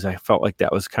chameleon is I felt like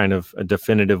that was kind of a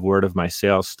definitive word of my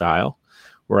sales style,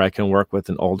 where I can work with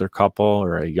an older couple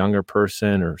or a younger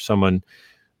person or someone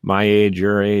my age,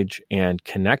 your age, and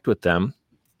connect with them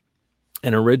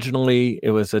And originally,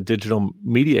 it was a digital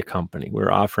media company. We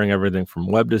were offering everything from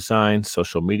web design,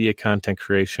 social media content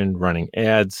creation, running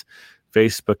ads,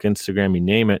 Facebook, Instagram, you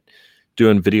name it,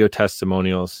 doing video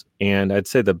testimonials. And I'd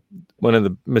say one of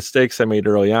the mistakes I made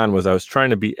early on was I was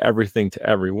trying to be everything to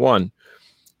everyone.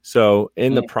 So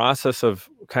in the process of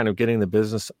kind of getting the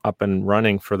business up and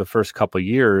running for the first couple of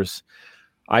years,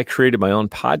 I created my own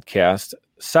podcast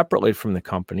separately from the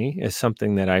company as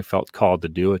something that I felt called to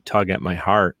do, a tug at my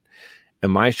heart.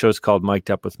 And my show is called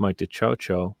Mic'd Up with Mike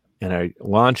DeChocho. And I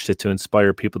launched it to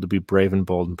inspire people to be brave and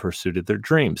bold in pursuit of their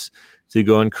dreams, to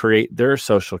go and create their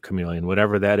social chameleon,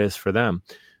 whatever that is for them,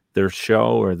 their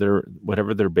show or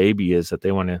whatever their baby is that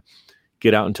they want to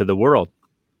get out into the world.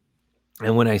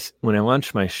 And when I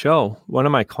launched my show, one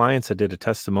of my clients I did a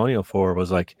testimonial for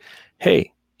was like,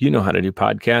 hey, you know how to do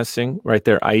podcasting right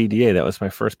there. IEDA, that was my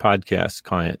first podcast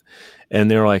client. And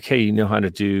they were like, hey, you know how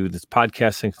to do this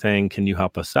podcasting thing. Can you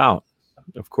help us out?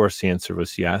 Of course, the answer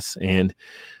was yes. And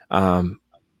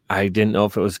I didn't know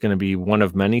if it was going to be one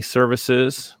of many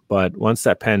services, but once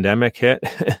that pandemic hit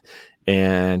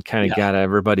and kind of got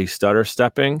everybody stutter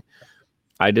stepping,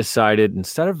 I decided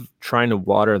instead of trying to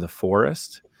water the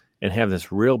forest and have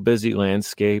this real busy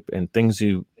landscape and things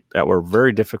that were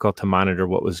very difficult to monitor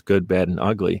what was good, bad, and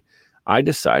ugly, I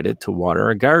decided to water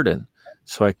a garden.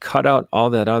 So I cut out all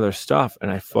that other stuff and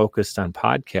I focused on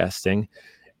podcasting.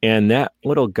 And that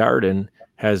little garden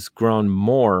has grown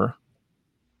more,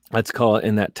 let's call it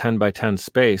in that 10 by 10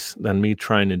 space, than me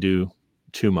trying to do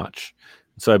too much.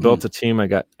 So I built a team.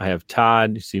 I have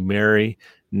Todd, you see Mary,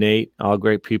 Nate, all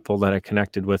great people that I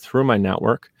connected with through my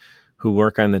network who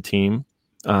work on the team.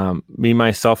 Me,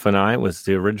 myself, and I was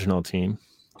the original team.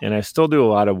 And I still do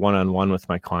a lot of one-on-one with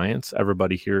my clients.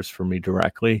 Everybody hears from me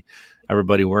directly.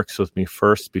 Everybody works with me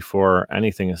first before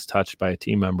anything is touched by a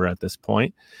team member at this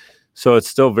point. So it's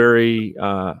still very,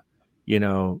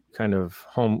 kind of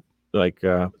home, like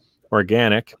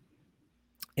organic.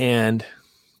 And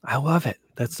I love it.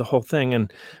 That's the whole thing.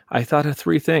 And I thought of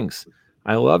three things.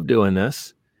 I love doing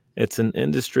this. It's an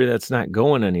industry that's not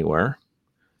going anywhere.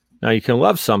 Now, you can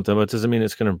love something, but it doesn't mean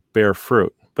it's going to bear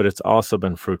fruit, but it's also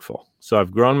been fruitful. So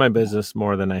I've grown my business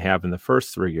more than I have in the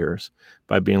first 3 years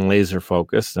by being laser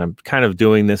focused. And I'm kind of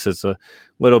doing this as a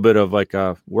little bit of like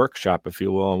a workshop, if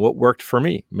you will, and what worked for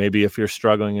me. Maybe if you're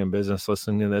struggling in business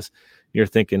listening to this, you're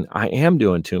thinking, I am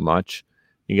doing too much.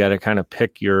 You got to kind of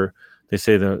pick they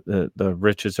say the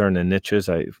riches are in the niches.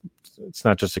 It's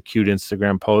not just a cute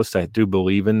Instagram post. I do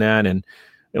believe in that. And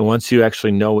once you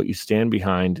actually know what you stand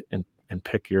behind and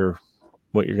pick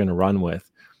what you're going to run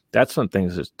with, that's when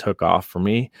things just took off for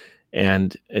me.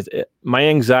 And my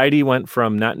anxiety went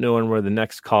from not knowing where the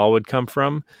next call would come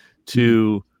from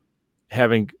to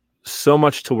having so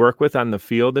much to work with on the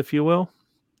field, if you will,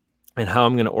 and how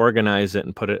I'm going to organize it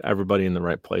and put everybody in the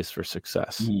right place for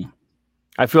success.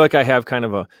 I feel like I have kind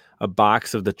of a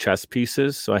box of the chess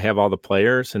pieces. So I have all the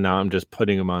players, and now I'm just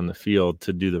putting them on the field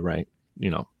to do the right,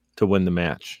 to win the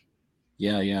match.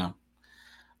 Yeah.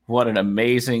 What an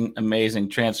amazing, amazing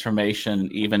transformation,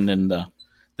 even in the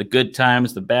good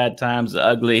times, the bad times, the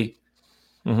ugly,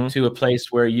 to a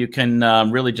place where you can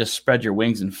really just spread your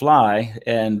wings and fly.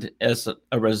 And as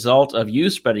a result of you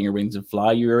spreading your wings and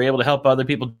fly, you were able to help other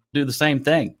people do the same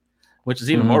thing, which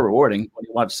is even more rewarding when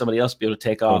you watch somebody else be able to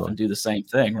take off and do the same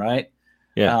thing, right?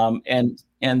 Yeah.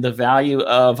 And the value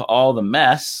of all the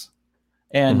mess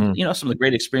and, some of the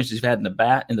great experiences you've had in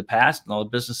the past and all the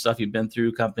business stuff you've been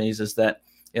through, companies, is that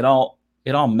it all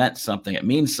meant something. It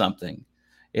means something.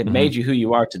 It made you who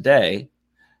you are today,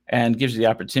 and gives you the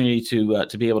opportunity to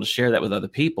be able to share that with other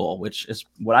people, which is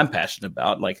what I'm passionate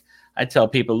about. Like I tell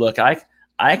people, look, I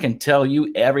can tell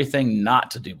you everything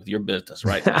not to do with your business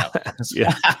right now.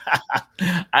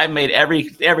 I made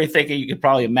everything you could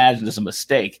probably imagine is a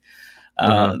mistake.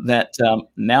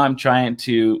 Now I'm trying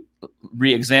to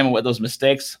re-examine what those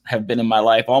mistakes have been in my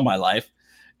life, all my life,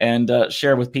 and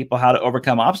share with people how to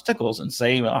overcome obstacles and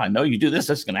say, well, I know you do this,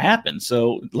 that's going to happen.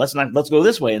 So let's go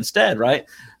this way instead. Right.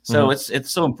 So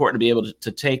it's so important to be able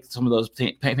to take some of those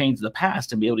pains of the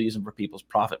past and be able to use them for people's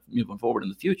profit moving forward in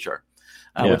the future,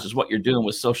 which is what you're doing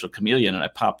with Social Chameleon. And I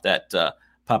popped that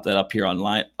up here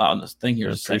online on this thing here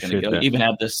a second ago. You even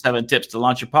have the 7 tips to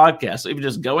launch your podcast. So even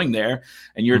just going there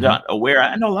and you're not aware.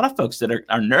 I know a lot of folks that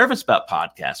are nervous about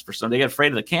podcasts. For some, they get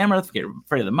afraid of the camera, they get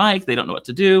afraid of the mic. They don't know what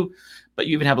to do. But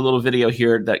you even have a little video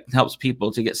here that helps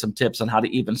people to get some tips on how to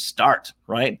even start,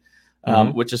 right?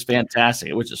 Which is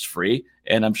fantastic, which is free.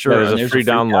 And I'm sure there's a free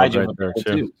download right there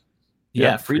too.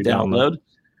 Yeah, free download,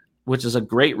 which is a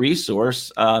great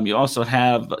resource. You also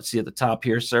have, let's see at the top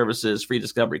here, services, free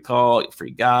discovery call,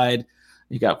 free guide.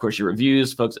 You got, of course, your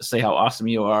reviews, folks that say how awesome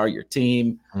you are, your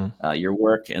team, your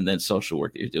work, and then social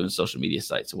work that you're doing, social media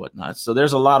sites and whatnot. So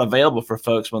there's a lot available for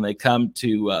folks when they come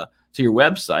to your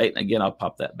website. Again, I'll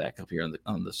pop that back up here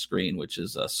on the screen, which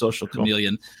is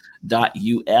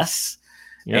socialchameleon.us.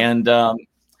 Yep. And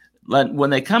when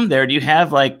they come there, do you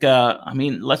have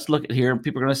let's look at here.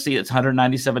 People are going to see it's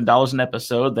 $197 an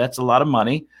episode. That's a lot of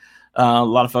money. A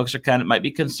lot of folks might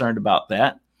be concerned about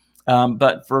that.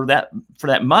 But for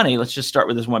that money, let's just start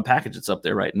with this one package that's up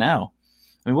there right now.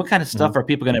 I mean, what kind of stuff are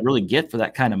people going to really get for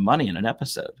that kind of money in an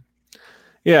episode?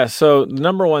 Yeah. So the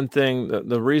number one thing,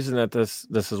 the reason that this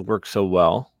has worked so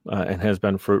well and has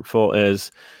been fruitful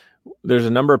is there's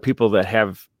a number of people that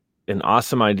have an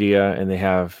awesome idea and they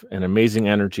have an amazing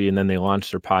energy, and then they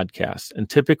launch their podcast. And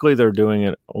typically they're doing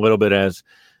it a little bit as,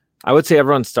 I would say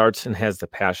everyone starts and has the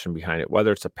passion behind it,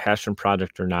 whether it's a passion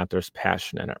project or not, there's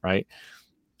passion in it, right?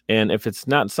 And if it's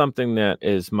not something that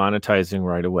is monetizing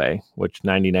right away, which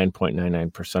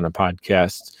 99.99% of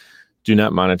podcasts do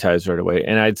not monetize right away.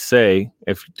 And I'd say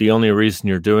if the only reason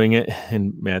you're doing it,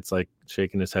 and Matt's like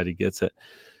shaking his head, he gets it.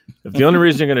 If the only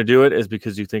reason you're going to do it is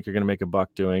because you think you're going to make a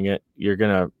buck doing it, you're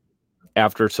going to,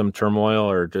 after some turmoil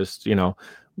or just,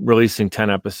 releasing 10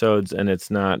 episodes and it's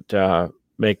not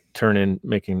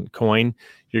making coin,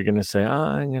 you're going to say,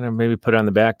 I'm going to maybe put it on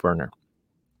the back burner.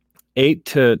 8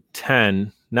 to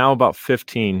 10, now about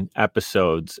 15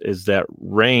 episodes is that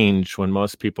range when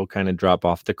most people kind of drop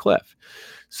off the cliff.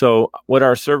 So what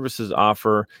our services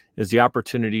offer is the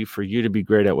opportunity for you to be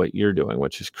great at what you're doing,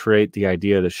 which is create the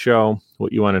idea of the show,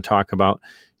 what you want to talk about.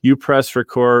 You press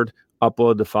record,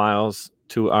 upload the files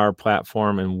to our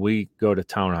platform, and we go to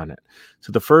town on it.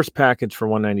 So the first package for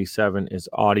 $197 is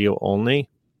audio only.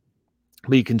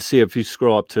 But you can see if you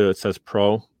scroll up to, it says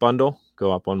Pro Bundle,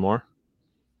 go up one more.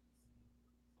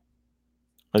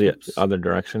 Oh, the other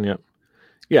direction, yep.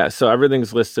 Yeah, so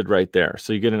everything's listed right there.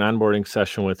 So you get an onboarding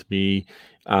session with me.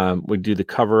 We do the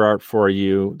cover art for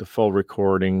you, the full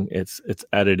recording. It's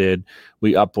edited.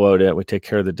 We upload it. We take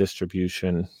care of the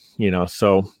distribution.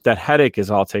 So that headache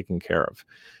is all taken care of.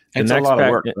 It's a lot of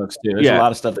work, folks, too. There's a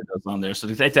lot of stuff that goes on there. So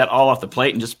to take that all off the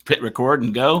plate and just hit record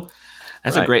and go,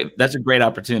 that's a great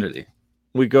opportunity.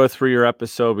 We go through your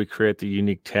episode. We create the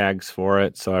unique tags for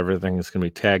it, so everything is going to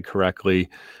be tagged correctly.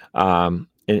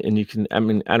 And you can, I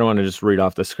don't want to just read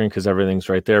off the screen because everything's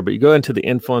right there, but you go into the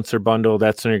influencer bundle.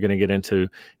 That's when you're going to get into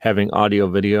having audio,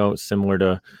 video, similar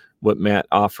to what Matt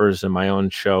offers in my own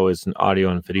show is an audio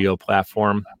and video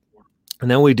platform.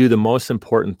 And then we do the most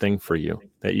important thing for you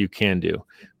that you can do,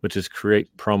 which is create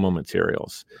promo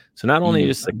materials. So not only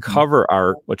just the cover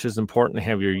art, which is important to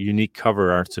have your unique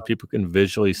cover art so people can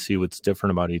visually see what's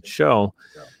different about each show.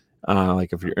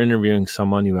 Like if you're interviewing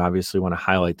someone, you obviously want to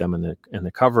highlight them in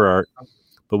the cover art.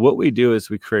 But what we do is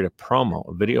we create a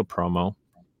video promo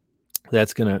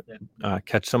that's going to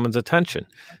catch someone's attention.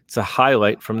 It's a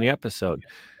highlight from the episode.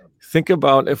 Think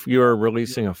about if you're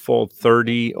releasing a full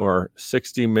 30 or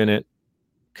 60-minute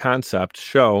concept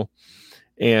show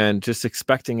and just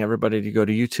expecting everybody to go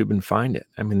to YouTube and find it.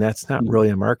 I mean, that's not really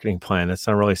a marketing plan. That's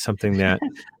not really something that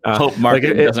hope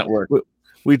marketing doesn't work.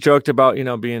 We joked about,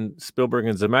 being Spielberg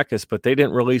and Zemeckis, but they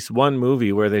didn't release one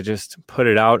movie where they just put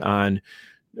it out on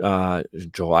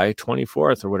July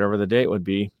 24th or whatever the date would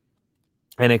be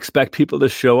and expect people to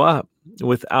show up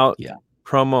without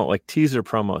promo, like teaser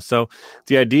promo. So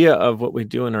the idea of what we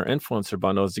do in our influencer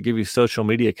bundle is to give you social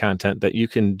media content that you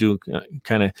can do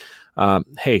kind of,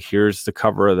 hey, here's the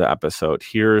cover of the episode.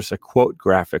 Here's a quote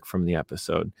graphic from the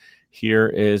episode. Here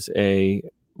is a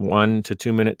 1 to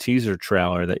 2 minute teaser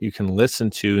trailer that you can listen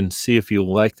to and see if you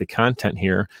like the content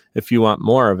here. If you want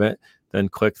more of it, then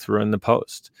click through in the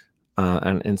post.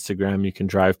 On Instagram, you can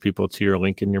drive people to your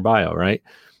link in your bio, right?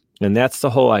 And that's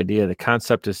the whole idea. The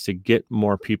concept is to get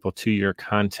more people to your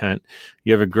content.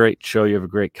 You have a great show, you have a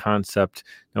great concept.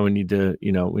 Now we need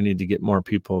to get more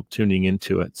people tuning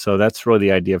into it. So that's really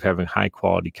the idea of having high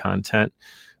quality content.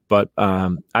 But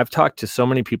I've talked to so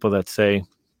many people that say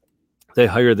they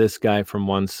hire this guy from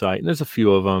one site, and there's a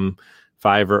few of them,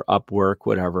 Fiverr, Upwork,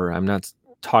 whatever. I'm not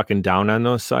talking down on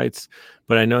those sites,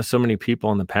 but I know so many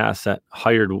people in the past that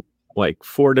hired like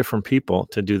 4 different people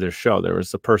to do their show. There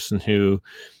was the person who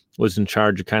was in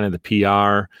charge of kind of the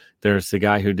PR. There's the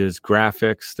guy who does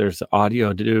graphics. There's the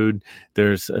audio dude.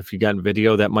 There's, if you got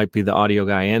video, that might be the audio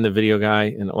guy and the video guy.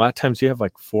 And a lot of times you have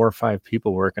like 4 or 5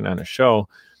 people working on a show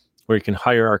where you can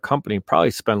hire our company,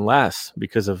 probably spend less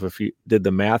because of if you did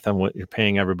the math on what you're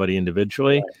paying everybody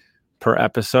individually per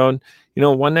episode.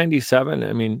 $197,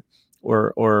 I mean,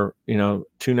 or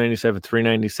 $297,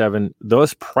 $397,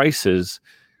 those prices,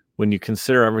 when you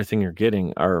consider everything you're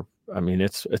getting, are I mean,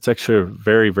 it's actually a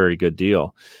very, very good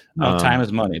deal. No, time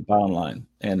is money, bottom line.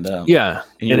 And yeah,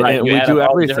 and you're right, and you we add do up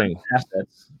all the everything. different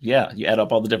assets. Yeah, you add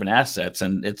up all the different assets,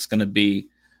 and it's going to be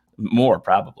more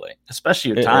probably,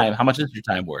 especially your time. How much is your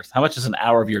time worth? How much is an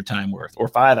hour of your time worth, or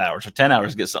 5 hours, or 10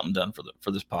 hours to get something done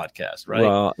for this podcast, right?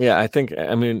 Well, yeah,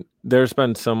 I mean, there's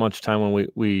been so much time when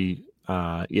we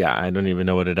I don't even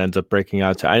know what it ends up breaking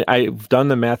out to. I've done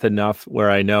the math enough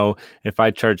where I know if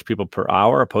I charge people per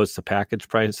hour opposed to package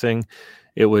pricing,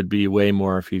 it would be way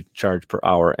more if you charge per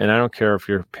hour. And I don't care if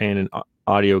you're paying an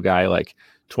audio guy like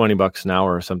 $20 an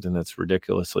hour or something that's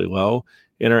ridiculously low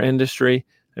in our industry.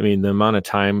 I mean, the amount of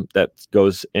time that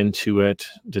goes into it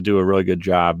to do a really good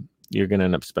job, you're going to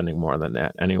end up spending more than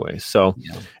that anyway. So,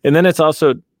 and then it's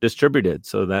also distributed.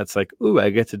 So that's like, ooh, I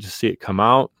get to just see it come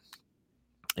out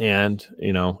and,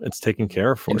 it's taken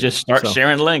care of for you. Just start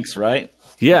sharing links, right?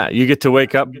 Yeah. You get to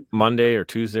wake up Monday or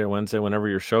Tuesday or Wednesday, whenever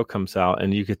your show comes out,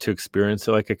 and you get to experience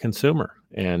it like a consumer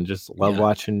and just love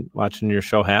watching your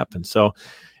show happen. So,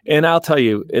 and I'll tell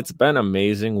you, it's been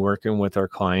amazing working with our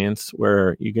clients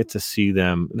where you get to see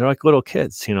them. They're like little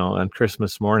kids, on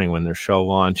Christmas morning when their show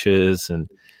launches. And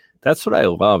that's what I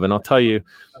love. And I'll tell you,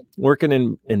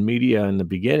 working in media in the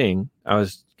beginning, I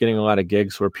was getting a lot of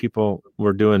gigs where people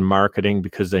were doing marketing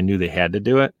because they knew they had to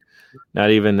do it,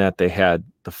 not even that they had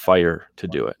the fire to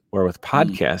do it. Where with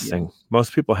podcasting,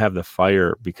 most people have the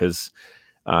fire because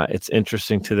it's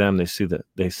interesting to them. They see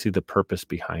the purpose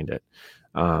behind it.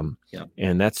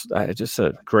 And that's just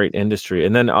a great industry.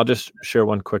 And then I'll just share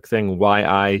one quick thing why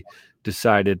I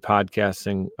decided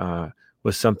podcasting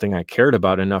was something I cared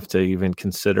about enough to even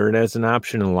consider it as an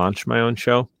option and launch my own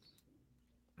show.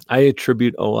 I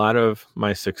attribute a lot of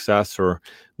my success or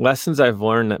lessons I've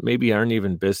learned that maybe aren't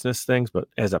even business things, but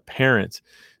as a parent,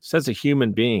 just as a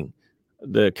human being,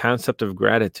 the concept of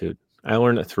gratitude. I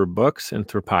learned it through books and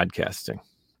through podcasting.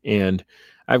 And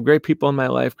I have great people in my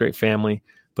life, great family,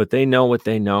 but they know what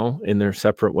they know in their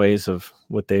separate ways of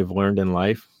what they've learned in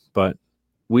life. But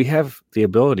we have the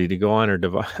ability to go on our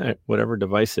device, whatever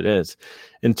device it is,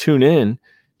 and tune in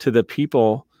to the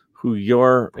people who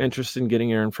you're interested in getting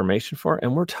your information for.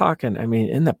 And we're talking, I mean,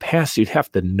 in the past, you'd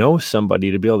have to know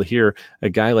somebody to be able to hear a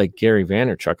guy like Gary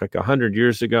Vaynerchuk, like 100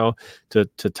 years ago, to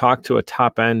talk to a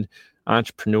top-end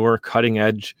entrepreneur,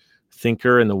 cutting-edge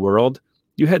thinker in the world.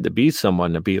 You had to be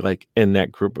someone to be like in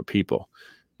that group of people.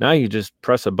 Now you just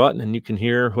press a button and you can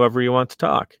hear whoever you want to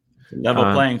talk. Level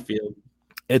playing field.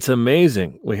 It's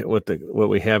amazing what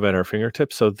we have at our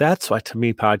fingertips. So that's why, to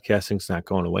me, podcasting is not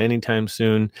going away anytime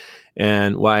soon.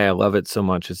 And why I love it so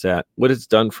much is that what it's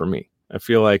done for me. I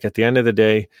feel like at the end of the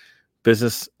day,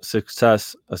 business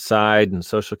success aside and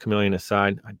social chameleon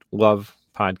aside, I love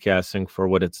podcasting for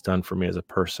what it's done for me as a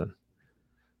person.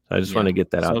 I just want to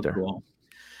get that out there. Cool.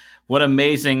 What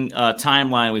amazing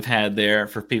timeline we've had there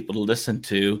for people to listen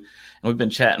to. And we've been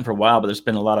chatting for a while, but there's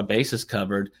been a lot of bases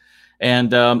covered.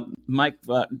 And Mike,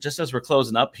 just as we're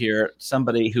closing up here,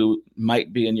 somebody who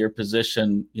might be in your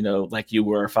position, like you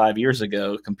were 5 years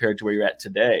ago compared to where you're at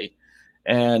today.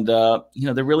 And,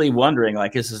 they're really wondering,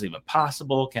 like, is this even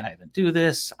possible? Can I even do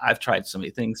this? I've tried so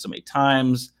many things so many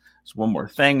times. There's one more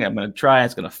thing I'm going to try.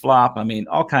 It's going to flop. I mean,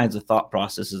 all kinds of thought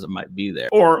processes that might be there.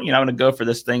 Or, I'm going to go for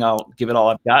this thing. I'll give it all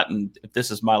I've got. And if this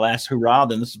is my last hurrah,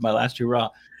 then this is my last hurrah.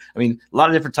 I mean, a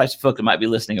lot of different types of folk that might be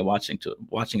listening and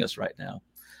watching us right now.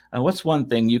 What's one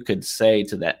thing you could say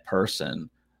to that person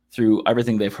through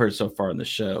everything they've heard so far in the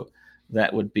show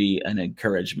that would be an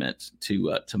encouragement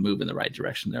to move in the right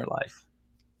direction in their life?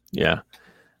 Yeah,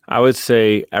 I would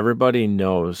say everybody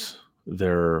knows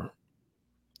that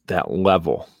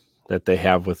level that they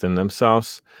have within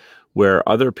themselves, where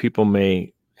other people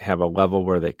may have a level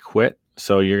where they quit.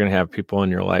 So you're going to have people in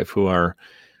your life who are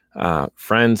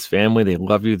friends, family, they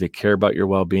love you, they care about your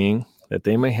well-being, that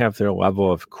they may have their level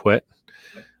of quit.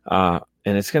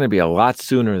 And it's going to be a lot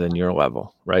sooner than your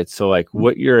level, right? So like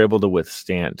what you're able to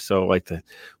withstand. So like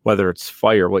whether it's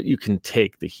fire, what you can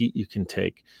take, the heat you can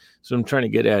take. So what I'm trying to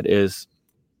get at is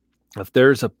if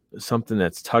there's something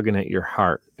that's tugging at your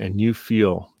heart and you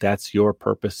feel that's your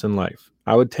purpose in life,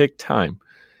 I would take time,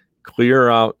 clear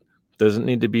out, doesn't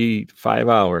need to be 5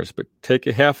 hours, but take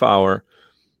a half hour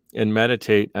and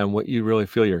meditate on what you really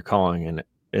feel your calling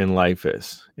in life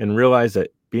is, and realize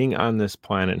that being on this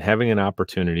planet and having an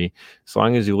opportunity, as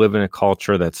long as you live in a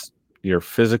culture that's your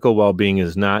physical well-being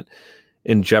is not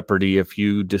in jeopardy if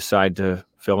you decide to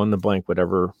fill in the blank,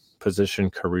 whatever position,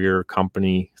 career,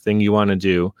 company, thing you want to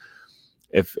do.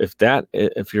 If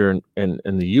you're in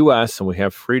the U.S. and we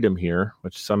have freedom here,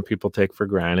 which some people take for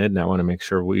granted, and I want to make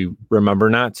sure we remember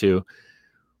not to,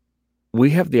 we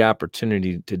have the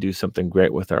opportunity to do something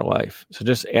great with our life. So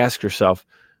just ask yourself,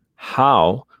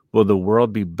 how will the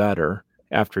world be better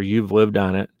after you've lived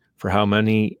on it for how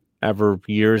many ever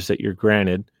years that you're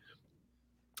granted,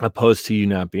 opposed to you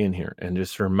not being here? And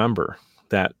just remember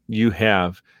that you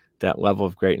have that level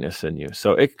of greatness in you.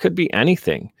 So it could be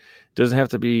anything. It doesn't have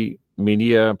to be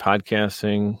media,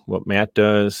 podcasting, what Matt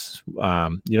does.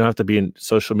 You don't have to be a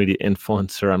social media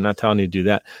influencer. I'm not telling you to do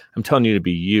that. I'm telling you to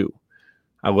be you.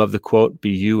 I love the quote,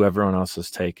 be you, everyone else is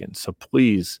taken. So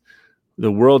please,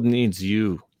 the world needs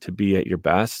you to be at your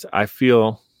best. I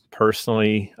feel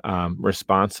personally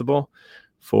responsible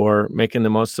for making the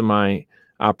most of my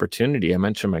opportunity. I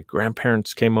mentioned my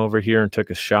grandparents came over here and took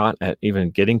a shot at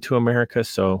even getting to America,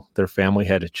 so their family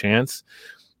had a chance.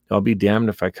 I'll be damned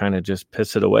if I kind of just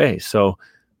piss it away. So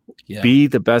be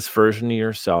the best version of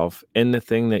yourself in the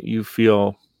thing that you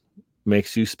feel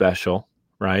makes you special,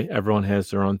 right? Everyone has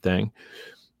their own thing.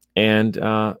 And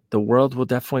the world will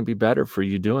definitely be better for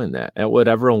you doing that at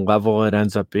whatever level it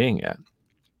ends up being at.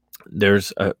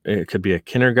 It could be a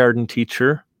kindergarten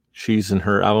teacher. She's in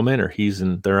her element or he's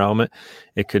in their element.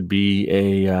 It could be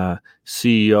a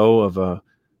CEO of a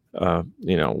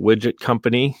widget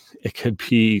company. It could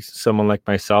be someone like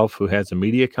myself who has a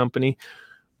media company.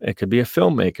 It could be a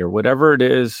filmmaker. Whatever it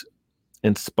is,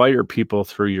 inspire people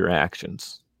through your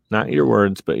actions, not your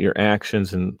words, but your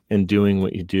actions in doing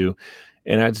what you do.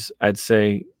 And I'd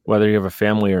say whether you have a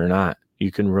family or not,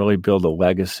 you can really build a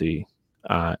legacy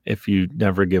if you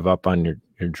never give up on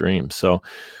your dreams. So,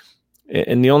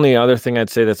 and the only other thing I'd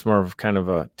say that's more of kind of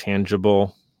a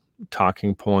tangible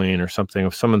talking point or something,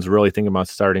 if someone's really thinking about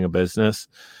starting a business,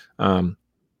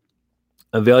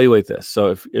 evaluate this.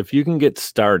 So if you can get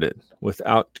started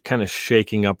without kind of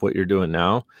shaking up what you're doing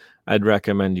now, I'd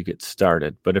recommend you get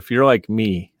started. But if you're like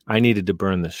me, I needed to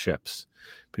burn the ships,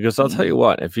 because I'll tell you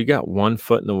what, if you got 1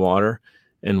 foot in the water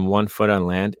and 1 foot on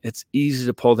land, it's easy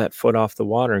to pull that foot off the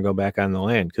water and go back on the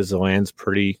land because the land's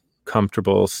pretty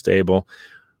comfortable, stable,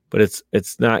 but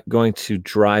it's not going to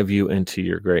drive you into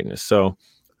your greatness. So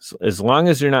as long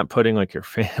as you're not putting like your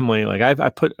family, like I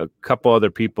put a couple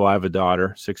other people, I have a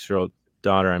daughter, 6-year-old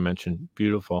daughter I mentioned,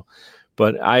 beautiful.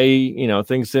 But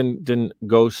things didn't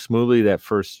go smoothly that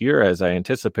first year as I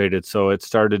anticipated. So it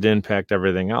started to impact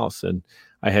everything else. And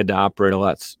I had to operate a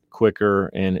lot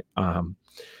quicker and,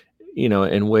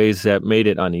 in ways that made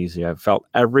it uneasy. I felt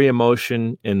every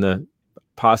emotion in the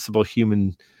possible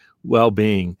human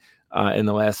well-being in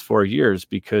the last 4 years,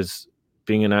 because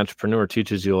being an entrepreneur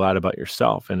teaches you a lot about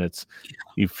yourself, and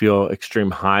you feel extreme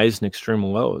highs and extreme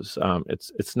lows.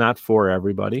 It's not for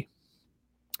everybody,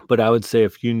 but I would say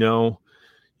if you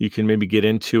can maybe get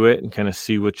into it and kind of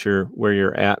see where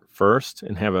you're at first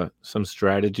and have some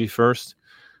strategy first.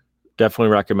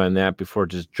 Definitely recommend that before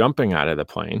just jumping out of the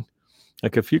plane.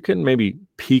 Like if you can maybe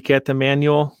peek at the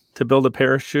manual to build a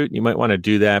parachute, you might want to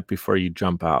do that before you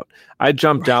jump out. I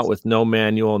jumped out with no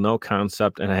manual, no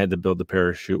concept, and I had to build the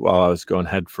parachute while I was going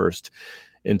head first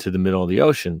into the middle of the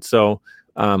ocean. So,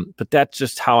 but that's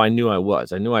just how I knew I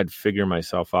was. I knew I'd figure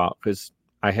myself out because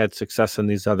I had success in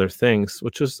these other things,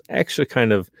 which was actually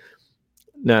kind of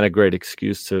not a great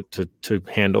excuse to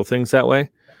handle things that way.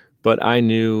 But I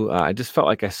knew I just felt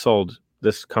like I sold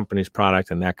this company's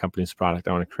product and that company's product.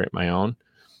 I want to create my own.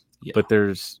 Yeah. But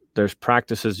there's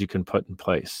practices you can put in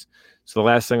place. So the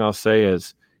last thing I'll say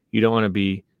is you don't want to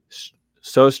be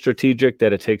so strategic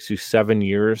that it takes you 7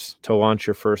 years to launch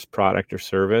your first product or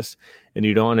service. And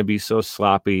you don't want to be so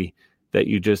sloppy that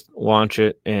you just launch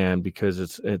it and because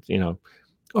it's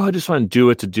I just want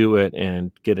to do it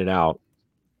and get it out.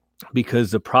 Because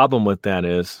the problem with that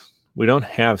is we don't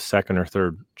have second or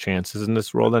third chances in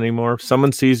this world anymore. If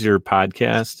someone sees your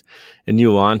podcast and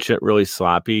you launch it really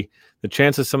sloppy, the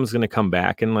chances someone's going to come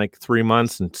back in like 3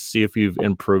 months and see if you've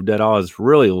improved at all is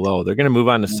really low. They're going to move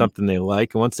on to something they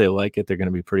like. And once they like it, they're going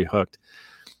to be pretty hooked.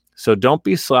 So don't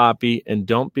be sloppy and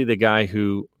don't be the guy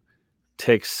who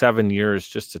takes 7 years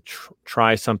just to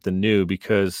try something new,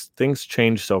 because things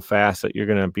change so fast that you're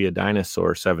going to be a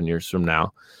dinosaur 7 years from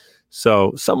now.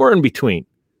 So somewhere in between,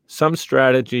 some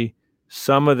strategy,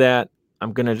 some of that,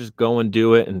 I'm going to just go and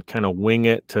do it and kind of wing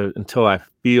it until I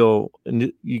feel,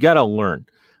 and you got to learn.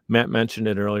 Matt mentioned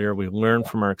it earlier. We learn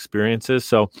from our experiences.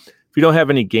 So if you don't have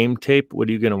any game tape, what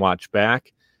are you going to watch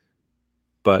back?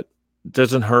 But it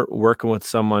doesn't hurt working with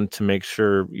someone to make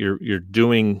sure you're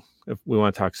doing, if we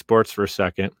want to talk sports for a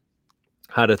second,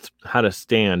 how to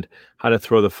stand, how to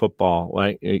throw the football,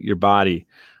 like your body.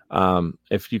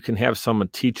 If you can have someone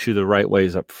teach you the right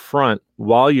ways up front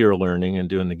while you're learning and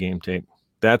doing the game tape,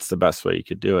 that's the best way you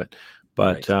could do it.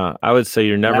 But I would say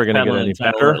you're never going to get any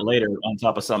better. Later on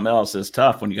top of something else is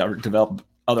tough when you got to develop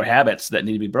other habits that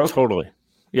need to be broken.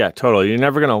 Yeah, totally. You're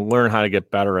never going to learn how to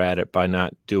get better at it by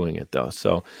not doing it, though.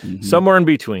 So somewhere in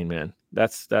between, man.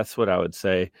 That's what I would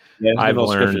say. Yeah, I've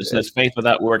learned. It says faith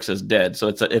without works is dead. So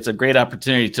it's a great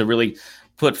opportunity to really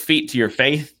put feet to your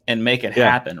faith and make it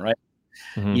happen, right?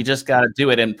 You just got to do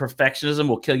it. And perfectionism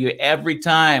will kill you every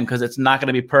time because it's not going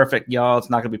to be perfect, y'all. It's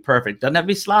not going to be perfect. It doesn't have to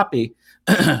be sloppy,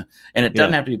 and it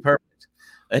doesn't have to be perfect.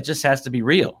 It just has to be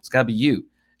real. It's got to be you.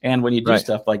 And when you do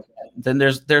stuff like that, then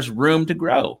there's room to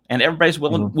grow, and everybody's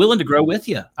willing to grow with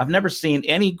you. I've never seen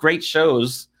any great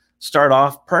shows start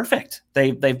off perfect.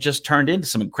 They've just turned into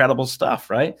some incredible stuff,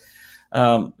 right?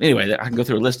 Anyway, I can go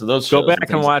through a list of those shows. Go back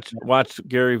and watch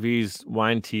Gary Vee's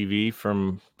Wine TV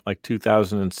from like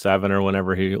 2007 or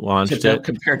whenever he launched it.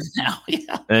 Compared to now,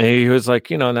 yeah. And he was like,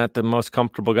 not the most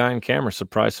comfortable guy on camera.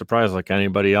 Surprise, surprise, like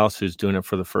anybody else who's doing it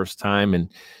for the first time.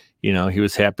 And he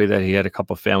was happy that he had a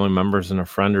couple of family members and a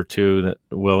friend or two that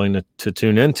were willing to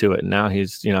tune into it. And now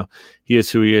he's, he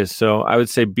is who he is. So I would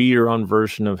say be your own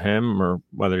version of him, or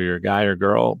whether you're a guy or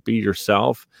girl, be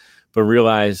yourself, but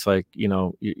realize like, you're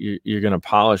going to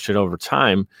polish it over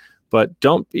time, but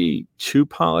don't be too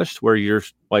polished where you're,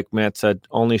 like Matt said,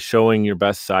 only showing your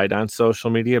best side on social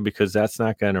media, because that's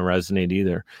not going to resonate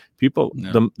either. People,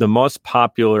 the most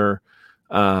popular,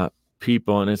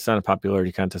 people, and it's not a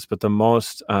popularity contest, but the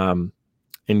most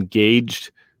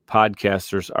engaged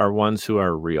podcasters are ones who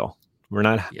are real. We're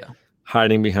not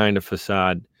hiding behind a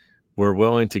facade. We're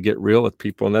willing to get real with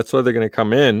people, and that's why they're going to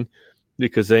come in,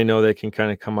 because they know they can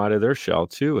kind of come out of their shell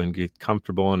too and get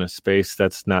comfortable in a space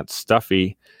that's not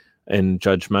stuffy and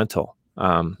judgmental.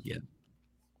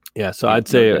 So I'd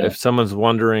say if someone's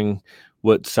wondering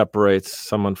what separates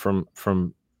someone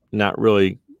from not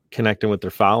really connecting with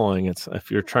their following, it's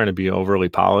if you're trying to be overly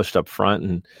polished up front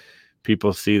and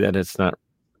people see that it's not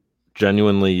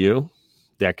genuinely you,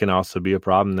 that can also be a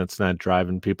problem. That's not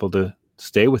driving people to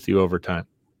stay with you over time.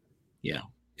 Yeah,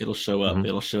 it'll show up.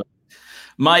 It'll show up.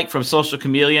 Mike from Social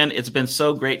Chameleon, it's been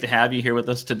so great to have you here with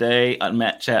us today on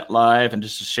Matt Chat Live, and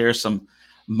just to share some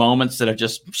moments that are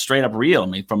just straight up real. I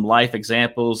mean, from life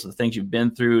examples, the things you've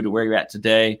been through to where you're at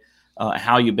today.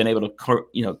 How you've been able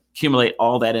to, accumulate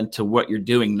all that into what you're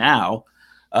doing now.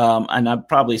 And I'd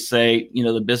probably say,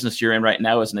 the business you're in right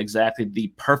now isn't exactly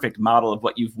the perfect model of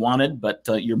what you've wanted, but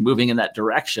you're moving in that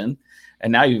direction.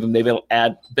 And now you've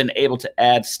been able to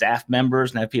add staff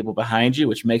members and have people behind you,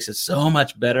 which makes it so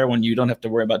much better when you don't have to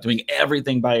worry about doing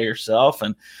everything by yourself.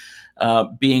 And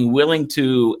being willing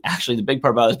to, actually the big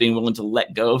part about it is being willing to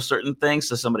let go of certain things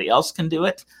so somebody else can do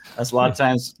it. That's a lot of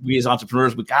times we as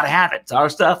entrepreneurs, we got to have it. It's our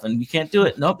stuff and you can't do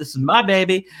it. Nope, this is my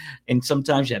baby. And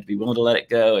sometimes you have to be willing to let it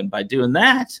go. And by doing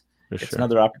that, it's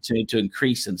another opportunity to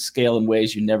increase and scale in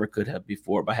ways you never could have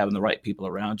before by having the right people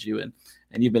around you. And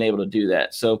you've been able to do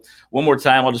that. So one more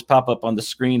time, I'll just pop up on the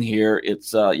screen here.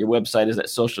 It's your website is at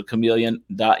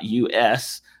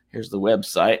socialchameleon.us. Here's the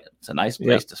website. It's a nice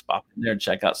place to pop in there and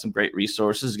check out some great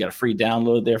resources. You got a free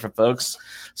download there for folks.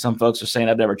 Some folks are saying,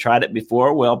 I've never tried it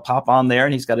before. Well, pop on there,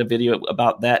 and he's got a video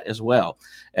about that as well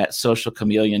at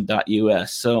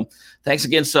socialchameleon.us. So thanks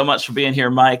again so much for being here,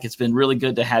 Mike. It's been really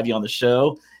good to have you on the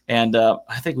show. And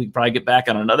I think we can probably get back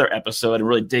on another episode and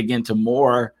really dig into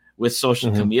more with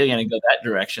Social Chameleon and go that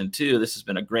direction too. This has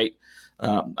been a great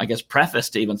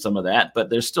preface to even some of that, but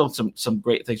there's still some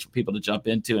great things for people to jump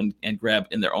into and grab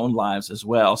in their own lives as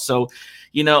well. So,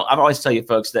 I've always tell you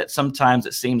folks that sometimes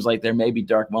it seems like there may be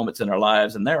dark moments in our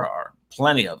lives, and there are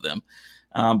plenty of them.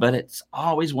 But it's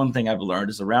always one thing I've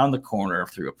learned is around the corner,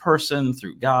 through a person,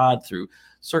 through God, through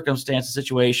circumstances,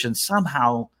 situations,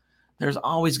 somehow there's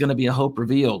always going to be a hope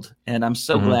revealed. And I'm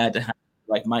so glad to have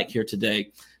like Mike here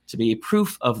today to be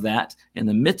proof of that. In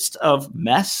the midst of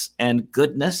mess and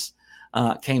goodness,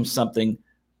 came something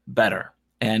better.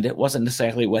 And it wasn't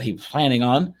necessarily what he was planning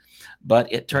on,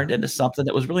 but it turned into something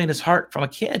that was really in his heart from a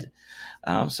kid.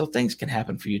 So things can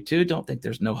happen for you too. Don't think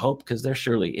there's no hope, because there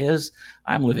surely is.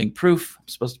 I'm living proof. I'm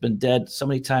supposed to have been dead so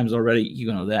many times already.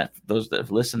 You know that, those that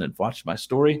have listened and watched my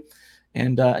story.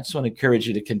 And I just want to encourage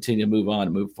you to continue to move on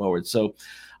and move forward. So,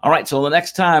 all right. So the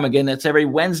next time, again, it's every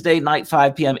Wednesday night,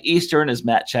 5 p.m. Eastern, is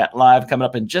Matt Chat Live, coming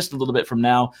up in just a little bit from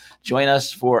now. Join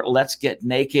us for Let's Get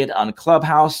Naked on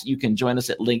Clubhouse. You can join us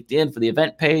at LinkedIn for the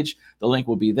event page. The link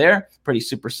will be there. Pretty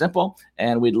super simple.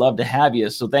 And we'd love to have you.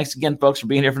 So thanks again, folks, for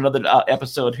being here for another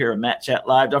episode here of Matt Chat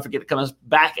Live. Don't forget to come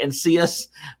back and see us.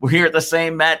 We're here at the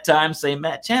same Matt time, same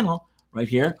Matt channel, right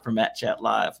here for Matt Chat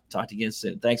Live. Talk to you again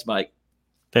soon. Thanks, Mike.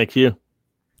 Thank you.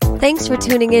 Thanks for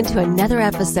tuning in to another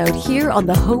episode here on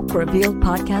the Hope Revealed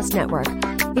Podcast Network.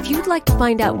 If you'd like to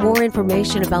find out more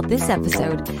information about this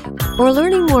episode or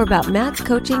learning more about Matt's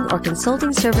coaching or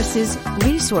consulting services,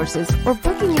 resources, or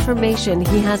booking information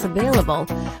he has available,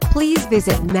 please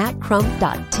visit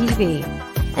mattcrump.tv.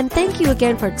 And thank you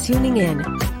again for tuning in.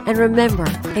 And remember,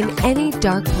 in any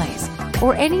dark place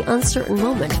or any uncertain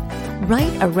moment,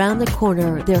 right around the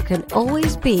corner, there can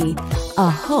always be a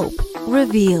hope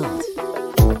revealed.